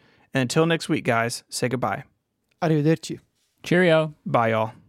Squarespace. And until next week, guys, say goodbye. Arrivederci. Cheerio. Bye, y'all.